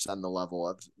 of course, on the level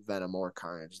of Venom or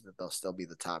Carnage, that they'll still be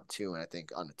the top two, and I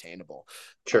think unattainable.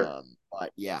 Sure.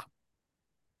 But yeah,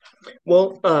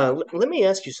 Well, let me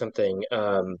ask you something.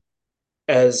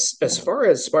 As far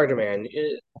as Spider-Man,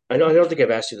 I don't think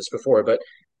I've asked you this before, but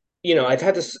I've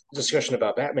had this discussion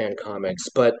about Batman comics,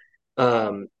 but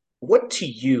um, what to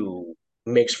you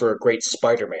makes for a great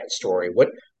Spider-Man story?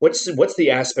 What's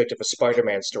the aspect of a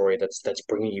Spider-Man story that's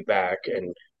bringing you back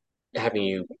and having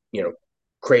you, you know,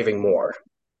 craving more?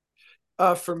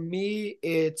 for me,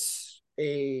 it's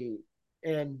a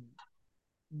and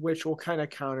which will kind of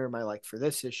counter my like for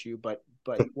this issue, but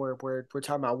we're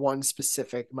talking about one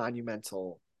specific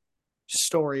monumental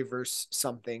story versus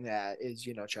something that is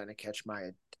trying to catch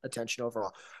my attention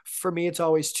overall. For me, it's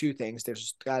always two things.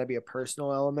 There's got to be a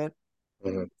personal element,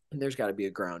 Hmm. and there's got to be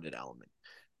a grounded element.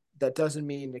 That doesn't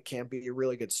mean it can't be a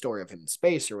really good story of him in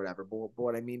space or whatever. But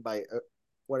what I mean by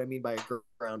a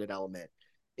grounded element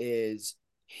is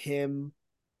him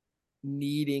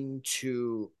needing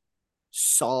to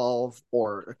solve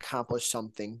or accomplish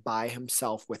something by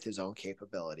himself with his own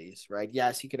capabilities, right?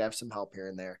 Yes, he could have some help here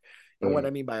and there. And what Hmm. I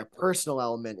mean by a personal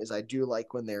element is I do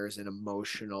like when there is an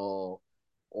emotional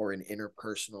or an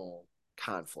interpersonal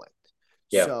conflict.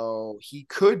 Yeah. So he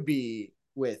could be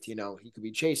he could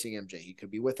be chasing MJ, he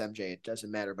could be with MJ, it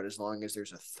doesn't matter. But as long as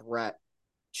there's a threat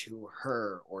to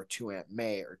her or to Aunt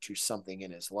May or to something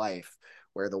in his life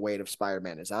where the weight of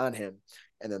Spider-Man is on him.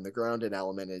 And then the grounded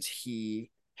element is he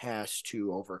has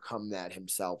to overcome that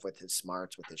himself with his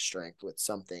smarts, with his strength, with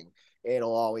something.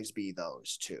 It'll always be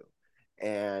those two.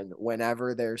 And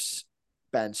whenever there's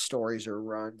been stories or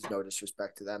runs, no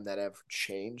disrespect to them, that have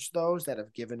changed those, that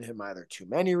have given him either too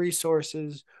many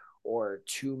resources or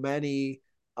too many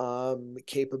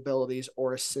capabilities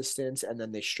or assistance, and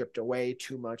then they stripped away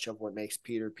too much of what makes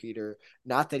Peter Peter.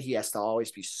 Not that he has to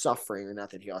always be suffering, or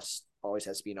not that he always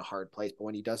has to be in a hard place, but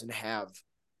when he doesn't have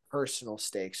personal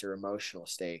stakes or emotional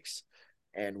stakes,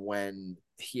 and when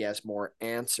he has more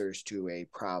answers to a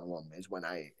problem, is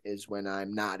when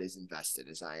I'm not as invested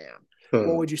as I am.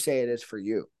 What Hmm. would you say it is for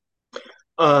you?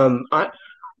 Um, I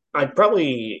I'd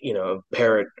probably,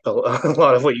 parrot a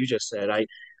lot of what you just said. I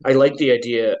like the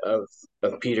idea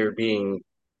of Peter being,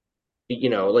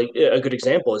 like a good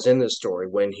example is in this story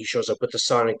when he shows up with the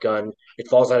sonic gun, it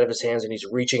falls out of his hands and he's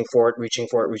reaching for it, reaching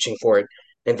for it, reaching for it,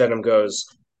 and Venom goes,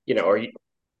 are you,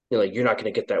 like you're not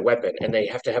going to get that weapon, and they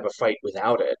have to have a fight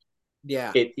without it.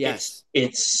 Yeah. It Yes.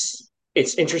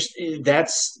 it's interesting.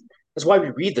 That's why we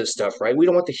read this stuff, right? We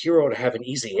don't want the hero to have an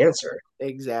easy answer,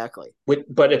 Exactly.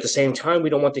 but at the same time, we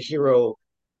don't want the hero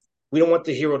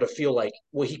to feel like,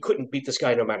 well, he couldn't beat this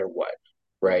guy no matter what,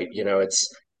 right?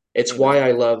 It's why Amen.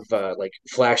 I love like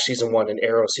Flash season 1 and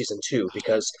Arrow season 2,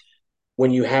 because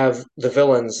when you have the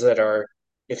villains that are,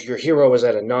 if your hero is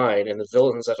at a 9 and the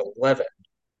villain's at 11,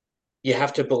 you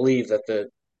have to believe that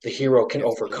the hero can You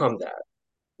have to believe overcome it. that.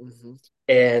 Mm-hmm.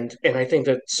 And I think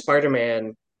that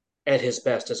Spider-Man at his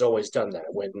best has always done that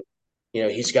when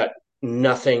he's got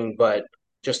nothing but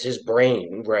just his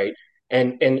brain, right?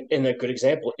 And a good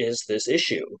example is this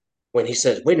issue when he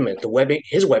says, "Wait a minute, the webbing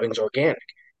his webbing's organic.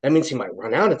 That means he might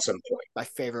run out at some point." My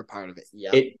favorite part of it.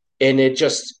 Yep.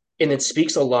 It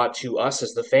speaks a lot to us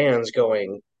as the fans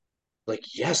going like,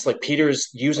 yes, like Peter's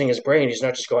using his brain. He's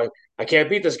not just going, "I can't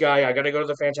beat this guy. I got to go to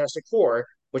the Fantastic Four,"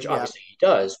 which Yep. obviously he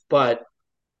does, but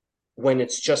when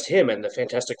it's just him and the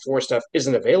Fantastic Four stuff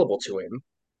isn't available to him,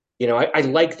 I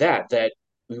like that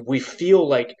we feel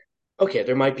like, okay,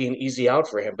 there might be an easy out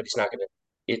for him, but he's not gonna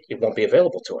it won't be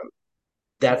available to him.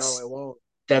 No, it That's won't.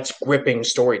 that's gripping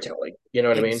storytelling. You know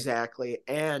what I mean? Exactly.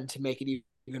 And to make it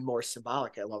even more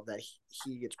symbolic, I love that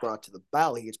he gets brought to the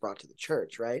battle, he gets brought to the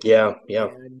church, right? Yeah, yeah,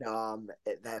 And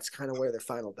that's kind of where their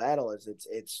final battle is.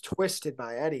 It's twisted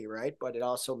by Eddie, right? But it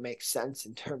also makes sense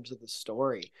in terms of the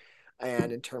story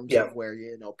and in terms yeah, of where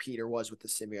Peter was with the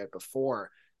symbiote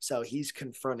before. So he's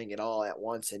confronting it all at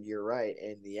once. And you're right.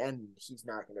 In the end, he's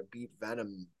not going to beat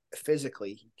Venom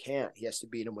physically. He can't. He has to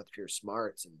beat him with pure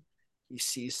smarts. And he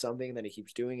sees something, and then he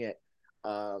keeps doing it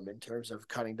in terms of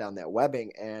cutting down that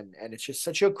webbing. And it's just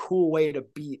such a cool way to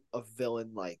beat a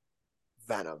villain like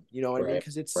Venom. You know what I mean? right,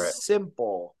 Because it's right.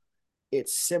 simple.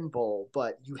 It's simple,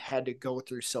 but you had to go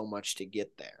through so much to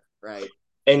get there, right?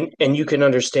 And you can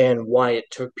understand why it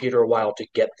took Peter a while to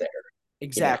get there. You know,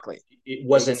 Exactly. it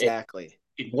wasn't it Exactly.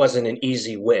 it wasn't an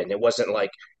easy win. It wasn't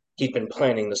like he'd been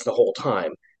planning this the whole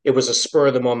time. It was a spur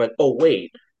of the moment. Oh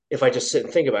wait, if I just sit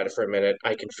and think about it for a minute,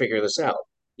 I can figure this out.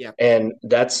 Yeah. And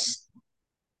that's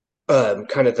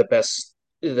kind of the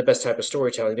best type of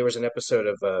storytelling. There was an episode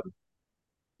of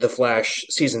The Flash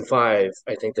season 5,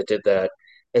 I think, that did that.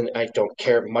 And I don't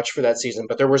care much for that season,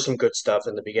 but there was some good stuff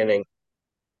in the beginning.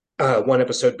 One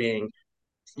episode being,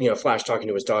 Flash talking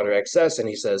to his daughter XS, and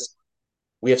he says,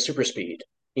 "We have super speed.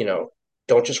 You know,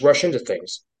 don't just rush into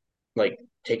things. Like,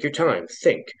 take your time,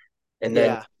 think, and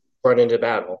then Yeah. run into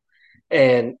battle."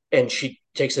 And she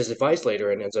takes his advice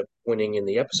later and ends up winning in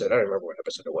the episode. I don't remember what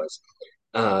episode it was.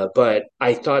 But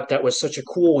I thought that was such a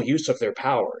cool use of their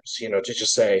powers, to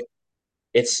just say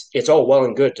it's all well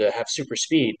and good to have super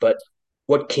speed, but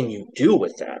what can you do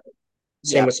with that?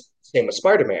 Same Yeah. with same with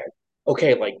Spider-Man.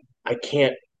 Okay, like I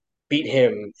can't beat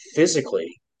him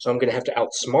physically, so I'm gonna have to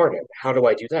outsmart him. How do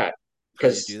I do that? How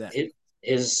do you do Because that?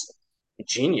 his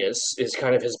genius is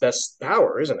kind of his best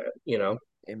power, isn't it?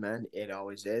 Amen. It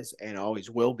always is and always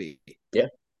will be. Yeah.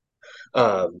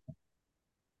 Um,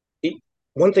 it,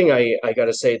 One thing I got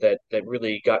to say that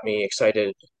really got me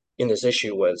excited in this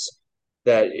issue was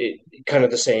that it kind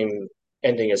of the same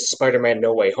ending as Spider-Man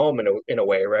No Way Home in a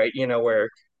way, right? Where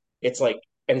it's like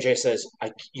MJ says,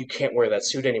 you can't wear that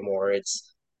suit anymore.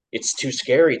 It's too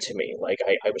scary to me. Like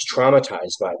I was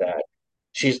traumatized by that.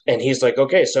 He's like,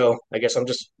 okay, so I guess I'm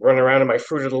just running around in my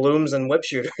Fruit of the Looms and web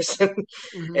shooters.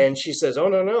 Hmm. And she says, oh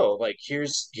no, like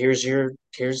here's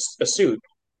a suit.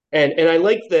 And I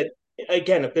like that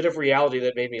again, a bit of reality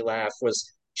that made me laugh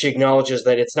was she acknowledges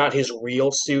that it's not his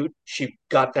real suit. She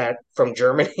got that from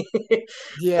Germany,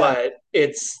 Yeah. but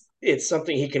it's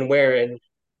something he can wear and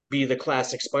be the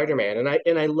classic Spider-Man.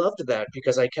 And I loved that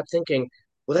because I kept thinking,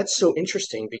 well, that's so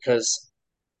interesting because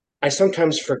I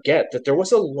sometimes forget that there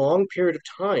was a long period of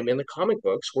time in the comic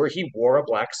books where he wore a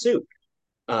black suit,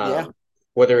 Yeah. um,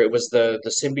 whether it was the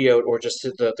symbiote or just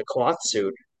the cloth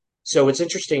suit. So it's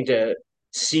interesting to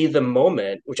see the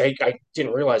moment, which I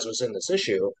didn't realize was in this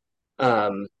issue,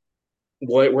 um,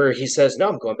 where he says, "No,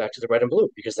 I'm going back to the red and blue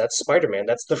because that's Spider-Man.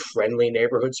 That's the friendly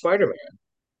neighborhood Spider-Man."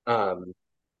 Um,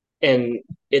 and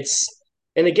it's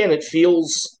and again, it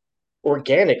feels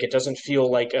organic. It doesn't feel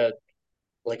like a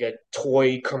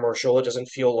toy commercial. It doesn't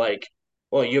feel like,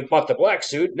 well, you bought the black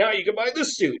suit, now you can buy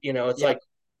this suit. It's like Yep.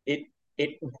 it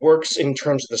it works in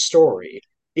terms of the story,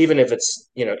 even if it's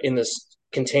in this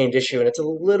contained issue and it's a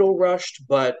little rushed,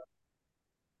 but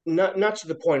not to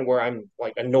the point where I'm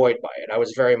like annoyed by it. I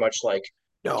was very much like,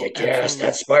 yeah, No, yes, absolutely.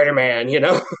 that's Spider-Man.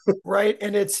 Right.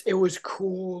 And it was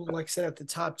cool, like I said at the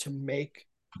top, to make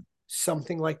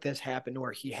something like this happen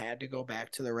where he had to go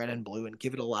back to the red and blue and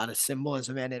give it a lot of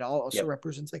symbolism. And it also Yep,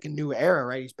 represents like a new era,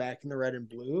 right? He's back in the red and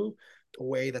blue. The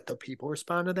way that the people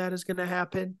respond to that is going to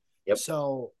happen. yep,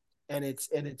 So, and it's,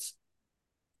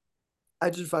 I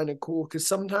just find it cool because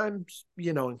sometimes,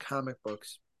 in comic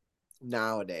books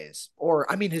nowadays, or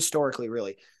I mean, historically,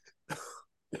 really,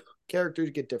 characters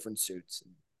get different suits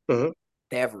and hmm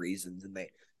they have reasons and they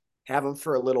have them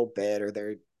for a little bit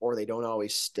or they don't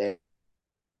always stay.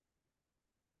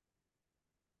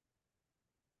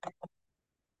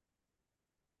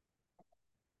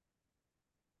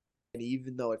 And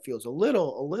even though it feels a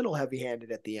little heavy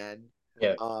handed at the end,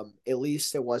 yeah, at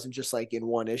least it wasn't just like in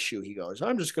one issue he goes,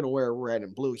 I'm just going to wear red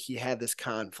and blue. He had this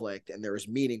conflict and there was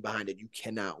meaning behind it. You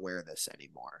cannot wear this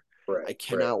anymore. I right,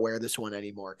 right, cannot wear this one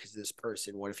anymore because this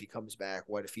person, what if he comes back?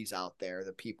 What if he's out there?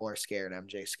 The people are scared.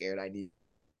 MJ scared. I need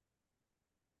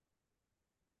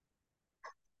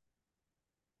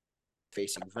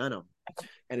facing Venom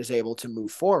and is able to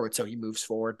move forward. So he moves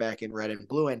forward back in red and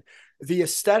blue. And the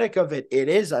aesthetic of it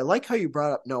is, I like how you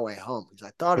brought up No Way Home because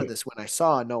I thought of Mhm. this when I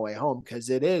saw No Way Home because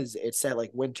it's that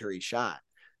like wintry shot.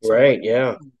 So I'm Right, like,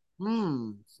 yeah.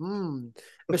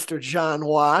 Mr. John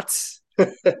Watts,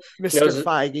 Mr. Knows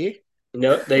Feige.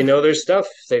 no, they know their stuff.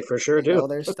 They for sure They do. know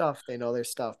their stuff. They know their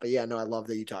stuff. But yeah, no, I love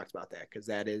that you talked about that because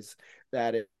that is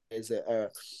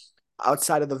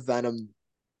outside of the Venom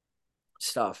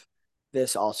stuff.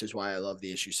 This also is why I love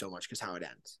the issue so much because how it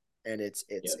ends, and it's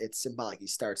Yeah, it's it's symbolic. He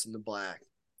starts in the black,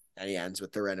 and he ends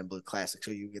with the red and blue classic.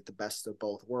 So you get the best of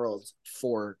both worlds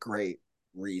for great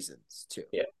reasons too.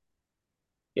 yeah,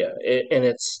 yeah. And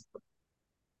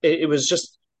it was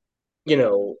just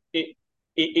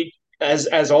it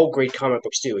as all great comic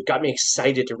books do. It got me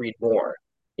excited to read more.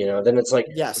 Then it's like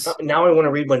Yes. now I want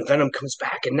to read when Venom comes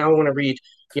back, and now I want to read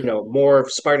more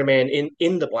of Spider-Man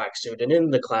in the black suit and in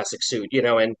the classic suit.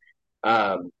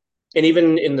 Um and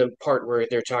even in the part where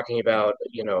they're talking about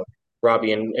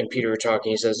Robbie and Peter are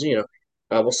talking, he says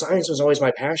well, science was always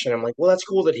my passion. I'm like, well, that's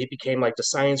cool that he became like the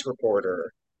science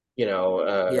reporter.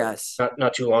 Yes.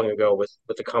 not too long ago with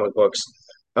the comic books.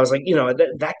 I was like,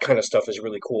 that kind of stuff is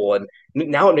really cool, and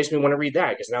now it makes me want to read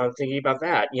that because now I'm thinking about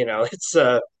that. It's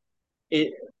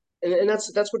it, and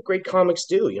that's what great comics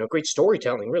do. Great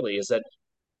storytelling really is that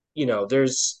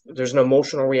there's an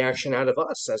emotional reaction out of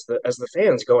us as the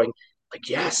fans going like,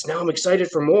 yes, now I'm excited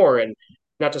for more. And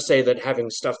not to say that having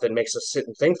stuff that makes us sit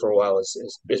and think for a while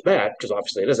is bad, because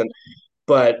obviously it isn't,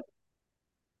 but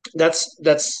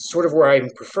that's sort of where I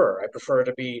prefer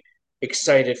to be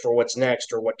excited for what's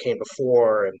next or what came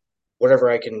before, and whatever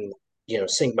I can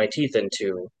sink my teeth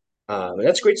into. And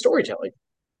that's great storytelling.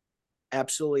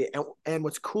 Absolutely. And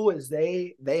what's cool is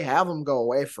they have him go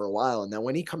away for a while, and then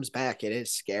when he comes back, it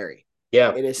is scary.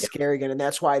 Yeah, It is yeah. scary again, and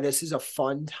that's why this is a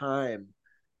fun time.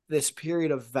 This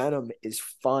period of Venom is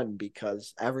fun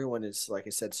because everyone is, like I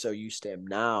said, so used to him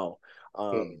now,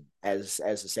 Hmm. as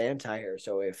this anti-hero.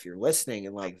 So if you're listening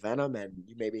and like Venom and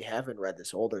you maybe haven't read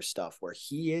this older stuff where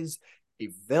he is a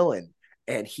villain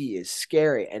and he is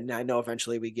scary, and I know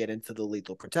eventually we get into the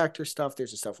Lethal Protector stuff.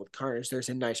 There's a stuff with Carnage. There's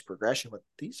a nice progression, but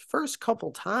these first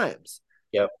couple times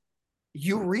Yep,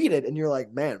 you read it and you're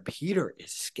like, man, Peter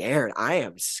is scared. I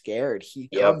am scared. He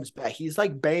yep. comes back. He's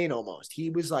like Bane almost.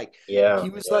 Yeah, He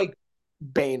was yeah. like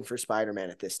Bane for Spider-Man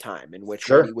at this time, in which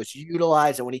when he Sure. was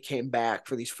utilized and when he came back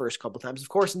for these first couple times. Of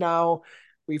course, now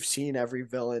we've seen every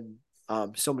villain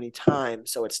so many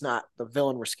times, so it's not the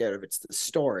villain we're scared of, it's the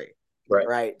story. Right.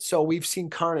 Right. So we've seen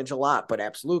Carnage a lot, but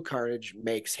absolute Carnage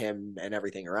makes him and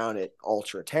everything around it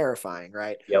ultra terrifying,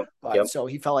 right? Yep, But yep. so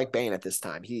he felt like Bane at this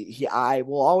time. I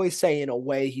will always say in a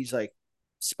way he's like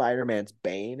Spider-Man's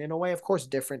Bane in a way. Of course,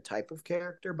 different type of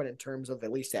character, but in terms of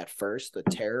at least at first the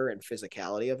terror and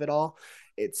physicality of it all,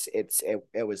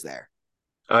 it was there.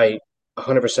 I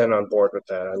 100% on board with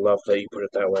that. I love that you put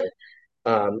it that way.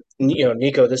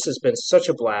 Nico, this has been such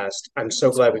a blast. I'm so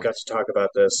It's glad we got always to talk about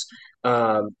this.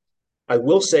 Um, I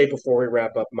will say before we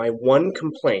wrap up, my one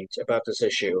complaint about this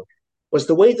issue was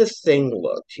the way the Thing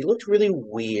looked. He looked really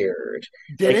weird,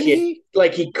 like didn't he?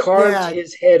 he carved Yeah,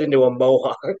 his head into a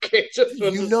mohawk. It just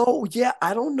was just, yeah,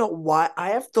 I don't know why. I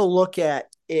have to look at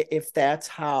if that's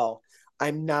how.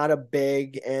 I'm not a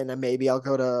big, and maybe I'll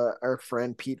go to our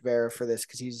friend Pete Vera for this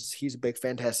because he's a big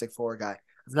Fantastic Four guy.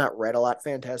 I've not read a lot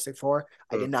Fantastic Four.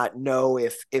 I hmm. did not know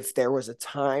if there was a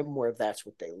time where that's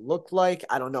what they looked like.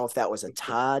 I don't know if that was a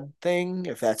Todd thing,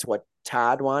 if that's what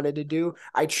Todd wanted to do.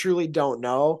 I truly don't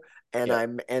know, and Yeah.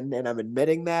 I'm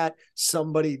admitting that.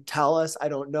 Somebody tell us. I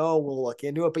don't know. We'll look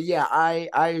into it. But yeah, I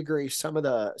agree. Some of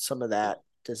that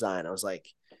design, I was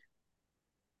like,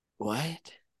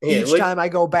 what? Yeah, Each like time I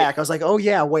go back, I was like, oh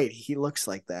yeah, wait, he looks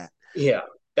like that. yeah.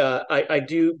 I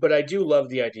do, but I do love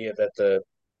the idea that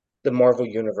the Marvel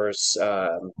universe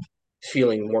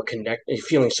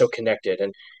feeling so connected,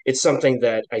 and it's something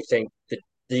that I think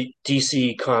the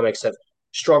DC comics have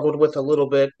struggled with a little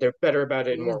bit. They're better about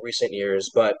it in more Mm, recent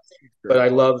years, but great I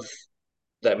point. love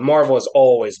that Marvel has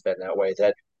always been that way.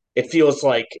 That it feels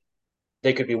like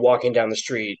they could be walking down the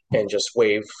street and just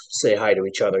say hi to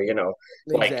each other.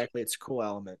 Like Exactly, it's a cool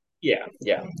element. yeah,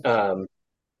 yeah.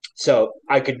 So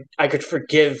I could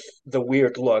forgive the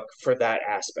weird look for that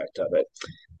aspect of it.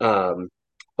 Um,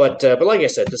 but like I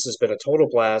said, this has been a total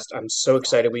blast. I'm so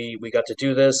excited we got to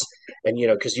do this, and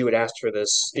because you had asked for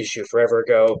this issue forever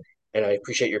ago, and I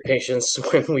appreciate your patience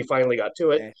when we finally got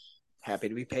to it. Hey, happy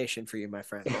to be patient for you, my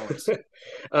friend. Always.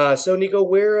 So Nico,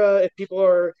 where if people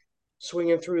are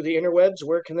swinging through the interwebs,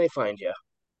 where can they find you?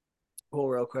 Well,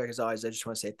 real quick, as always, I just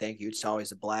want to say thank you. It's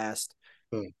always a blast.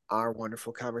 Hmm. Our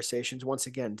wonderful conversations once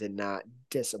again did not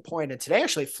disappoint. And today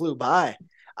actually flew by.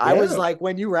 I was Yeah, like,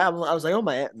 when you wrap, I was like, oh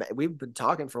my, we've been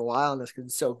talking for a while and this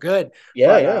is so good. yeah,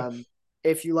 But yeah.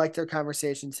 if you liked our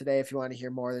conversation today, if you want to hear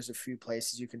more, there's a few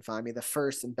places you can find me. The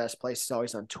first and best place is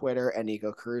always on Twitter and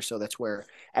Nikko Caruso. That's where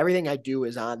everything I do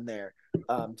is on there.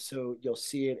 So you'll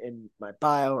see it in my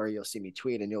bio, or you'll see me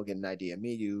tweet, and you'll get an idea of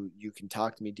me. You can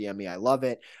talk to me, DM me. I love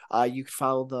it. You can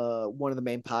follow the one of the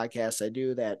main podcasts I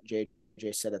do that Jay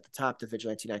said at the top, the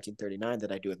Vigilante 1939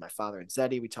 that I do with my father and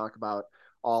Zeddy. We talk about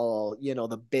all,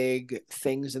 the big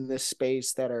things in this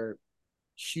space that are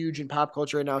huge in pop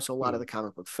culture right now. So a lot of Hmm. the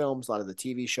comic book films, a lot of the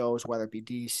TV shows, whether it be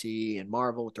DC and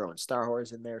Marvel, throwing Star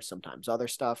Wars in there, sometimes other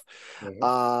stuff.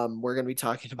 Hmm. We're going to be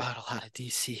talking about a lot of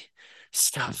DC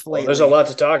stuff Well, there's a lately. lot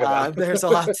to talk about. There's a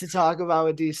lot to talk about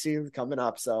with DC coming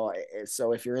up. So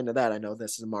if you're into that, I know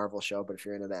this is a Marvel show, but if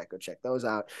you're into that, go check those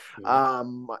out.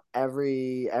 Mhm.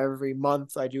 Every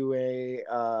month I do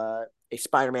a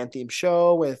Spider-Man themed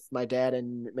show with my dad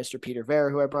and Mr. Peter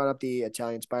Vera, who I brought up, the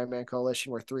Italian Spider-Man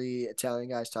Coalition. We're three Italian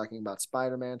guys talking about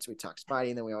Spider-Man. So we talk Spidey,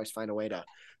 and then we always find a way to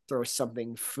throw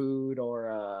something food or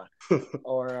a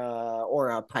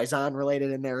paisan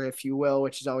related in there, if you will,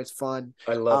 which is always fun.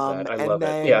 I love that. I And love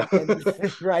it. Yeah. then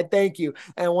and right, thank you.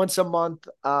 And once a month,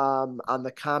 on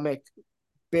the comic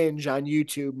binge on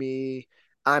YouTube,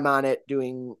 I'm on it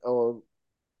doing a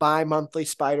bi-monthly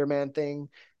Spider-Man thing,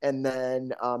 and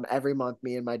then every month,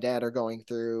 me and my dad are going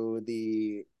through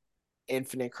the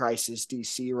Infinite Crisis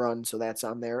DC run, so that's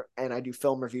on there. And I do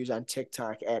film reviews on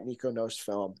TikTok at Nikko Knows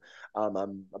Film. I'm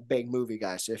a big movie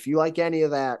guy, so if you like any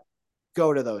of that,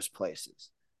 go to those places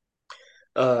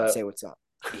and uh say what's up.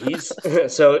 he's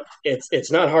so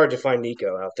it's not hard to find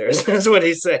Nico out there. That's what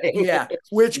he's saying. Yeah,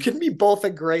 which can be both a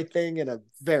great thing and a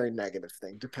very negative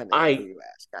thing, depending on who I you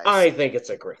ask. I think it's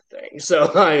a great thing.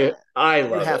 So I You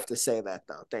love have it. to say that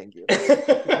though. Thank you,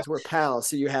 because we're pals,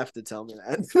 so you have to tell me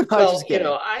that. I'm Well, just kidding.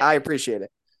 I appreciate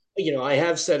it. I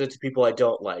have said it to people I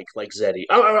don't like Zeddy.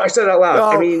 Oh, I said it out loud.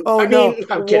 I Oh, mean, oh I no. mean,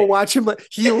 I'm We'll kidding. watch him.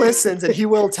 He listens and he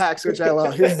will text, which I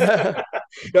love.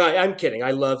 No, I'm kidding.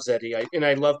 I love Zeddy, and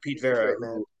I love Pete He's a Vera, great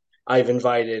man. who I've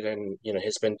invited, and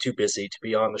has been too busy to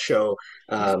be on the show.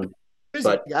 He's a Um, busy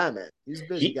but guy, man. He's a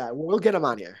busy he, guy. We'll get him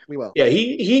on here. We will. yeah,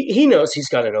 he knows he's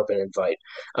got an open invite.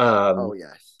 Oh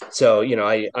yes. So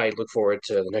I look forward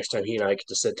to the next time he and I get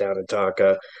to sit down and talk.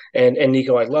 And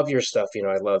Nico, I love your stuff.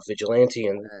 I love Vigilante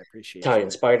and I appreciate you, Italian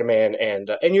man. Spider-Man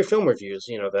and your film reviews.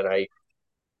 That I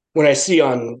when I see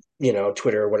on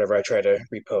Twitter or whatever, I try to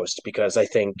repost because I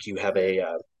think you have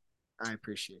Yeah, a I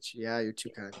appreciate you. Yeah, you're too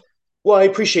kind. well, I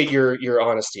appreciate your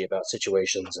honesty about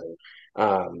situations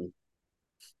and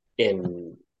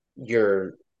in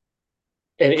your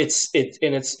and it's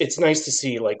nice to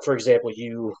see, like, for example,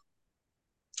 you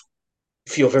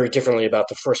feel very differently about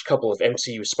the first couple of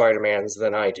MCU Spider-Mans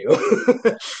than I do.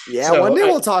 Yeah, one So day I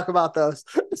we'll talk about those.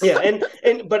 yeah,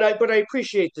 and but I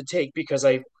appreciate the take because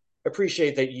I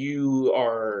appreciate that you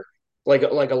are like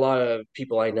a lot of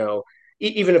people I know.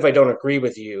 Even if I don't agree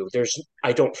with you,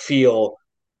 I don't feel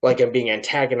like I'm being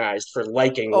antagonized for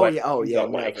liking what Oh you yeah,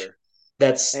 don't like. never.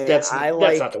 That's And that's I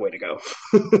that's not like the way to go.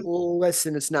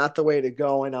 listen, it's not the way to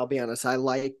go. And I'll be honest, I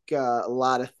like a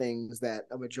lot of things that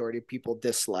a majority of people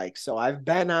dislike. So I've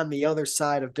been on the other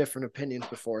side of different opinions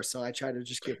before. So I try to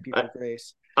just give I, people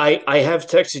grace. I have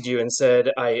texted you and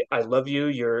said I love you.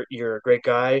 You're a great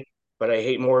guy, but I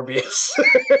hate Morbius.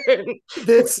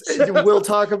 This so, we'll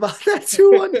talk about that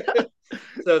too one time.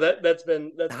 so that's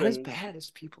Not as been bad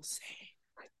as people say.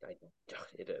 I,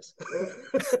 it is.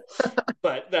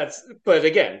 But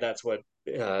again, that's what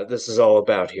this is all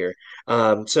about here.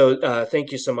 So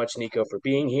thank you so much, Nico, for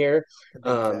being here. Thank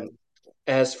you, Um, Adam.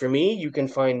 as for me, you can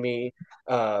find me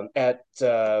at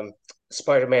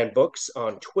Spider-Man Books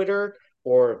on Twitter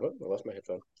or I lost my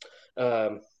headphone.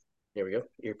 Um, here we go.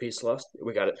 Earpiece lost.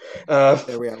 We got it.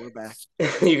 There we are. We're back.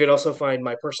 You can also find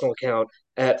my personal account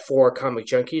at For Comic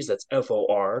Junkies. That's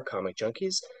FOR Comic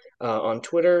Junkies on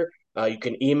Twitter. You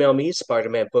can email me,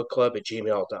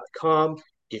 spidermanbookclub@gmail.com.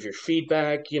 Give your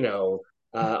feedback.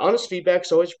 Honest feedback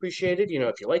is always appreciated.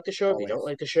 If you like the show, if you don't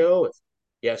Always. like the show, if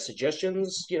you have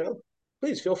suggestions,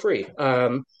 please feel free.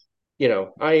 I'm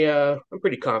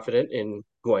pretty confident in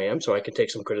who I am, so I can take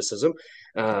some criticism.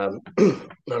 Not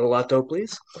a lot though,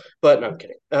 please. But no, I'm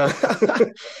kidding.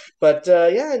 But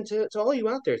yeah, and to all you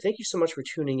out there, thank you so much for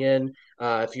tuning in.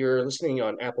 If you're listening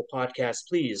on Apple Podcasts,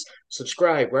 please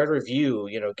subscribe, write a review.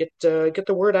 Get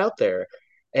the word out there.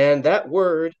 And that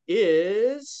word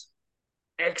is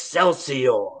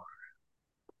Excelsior.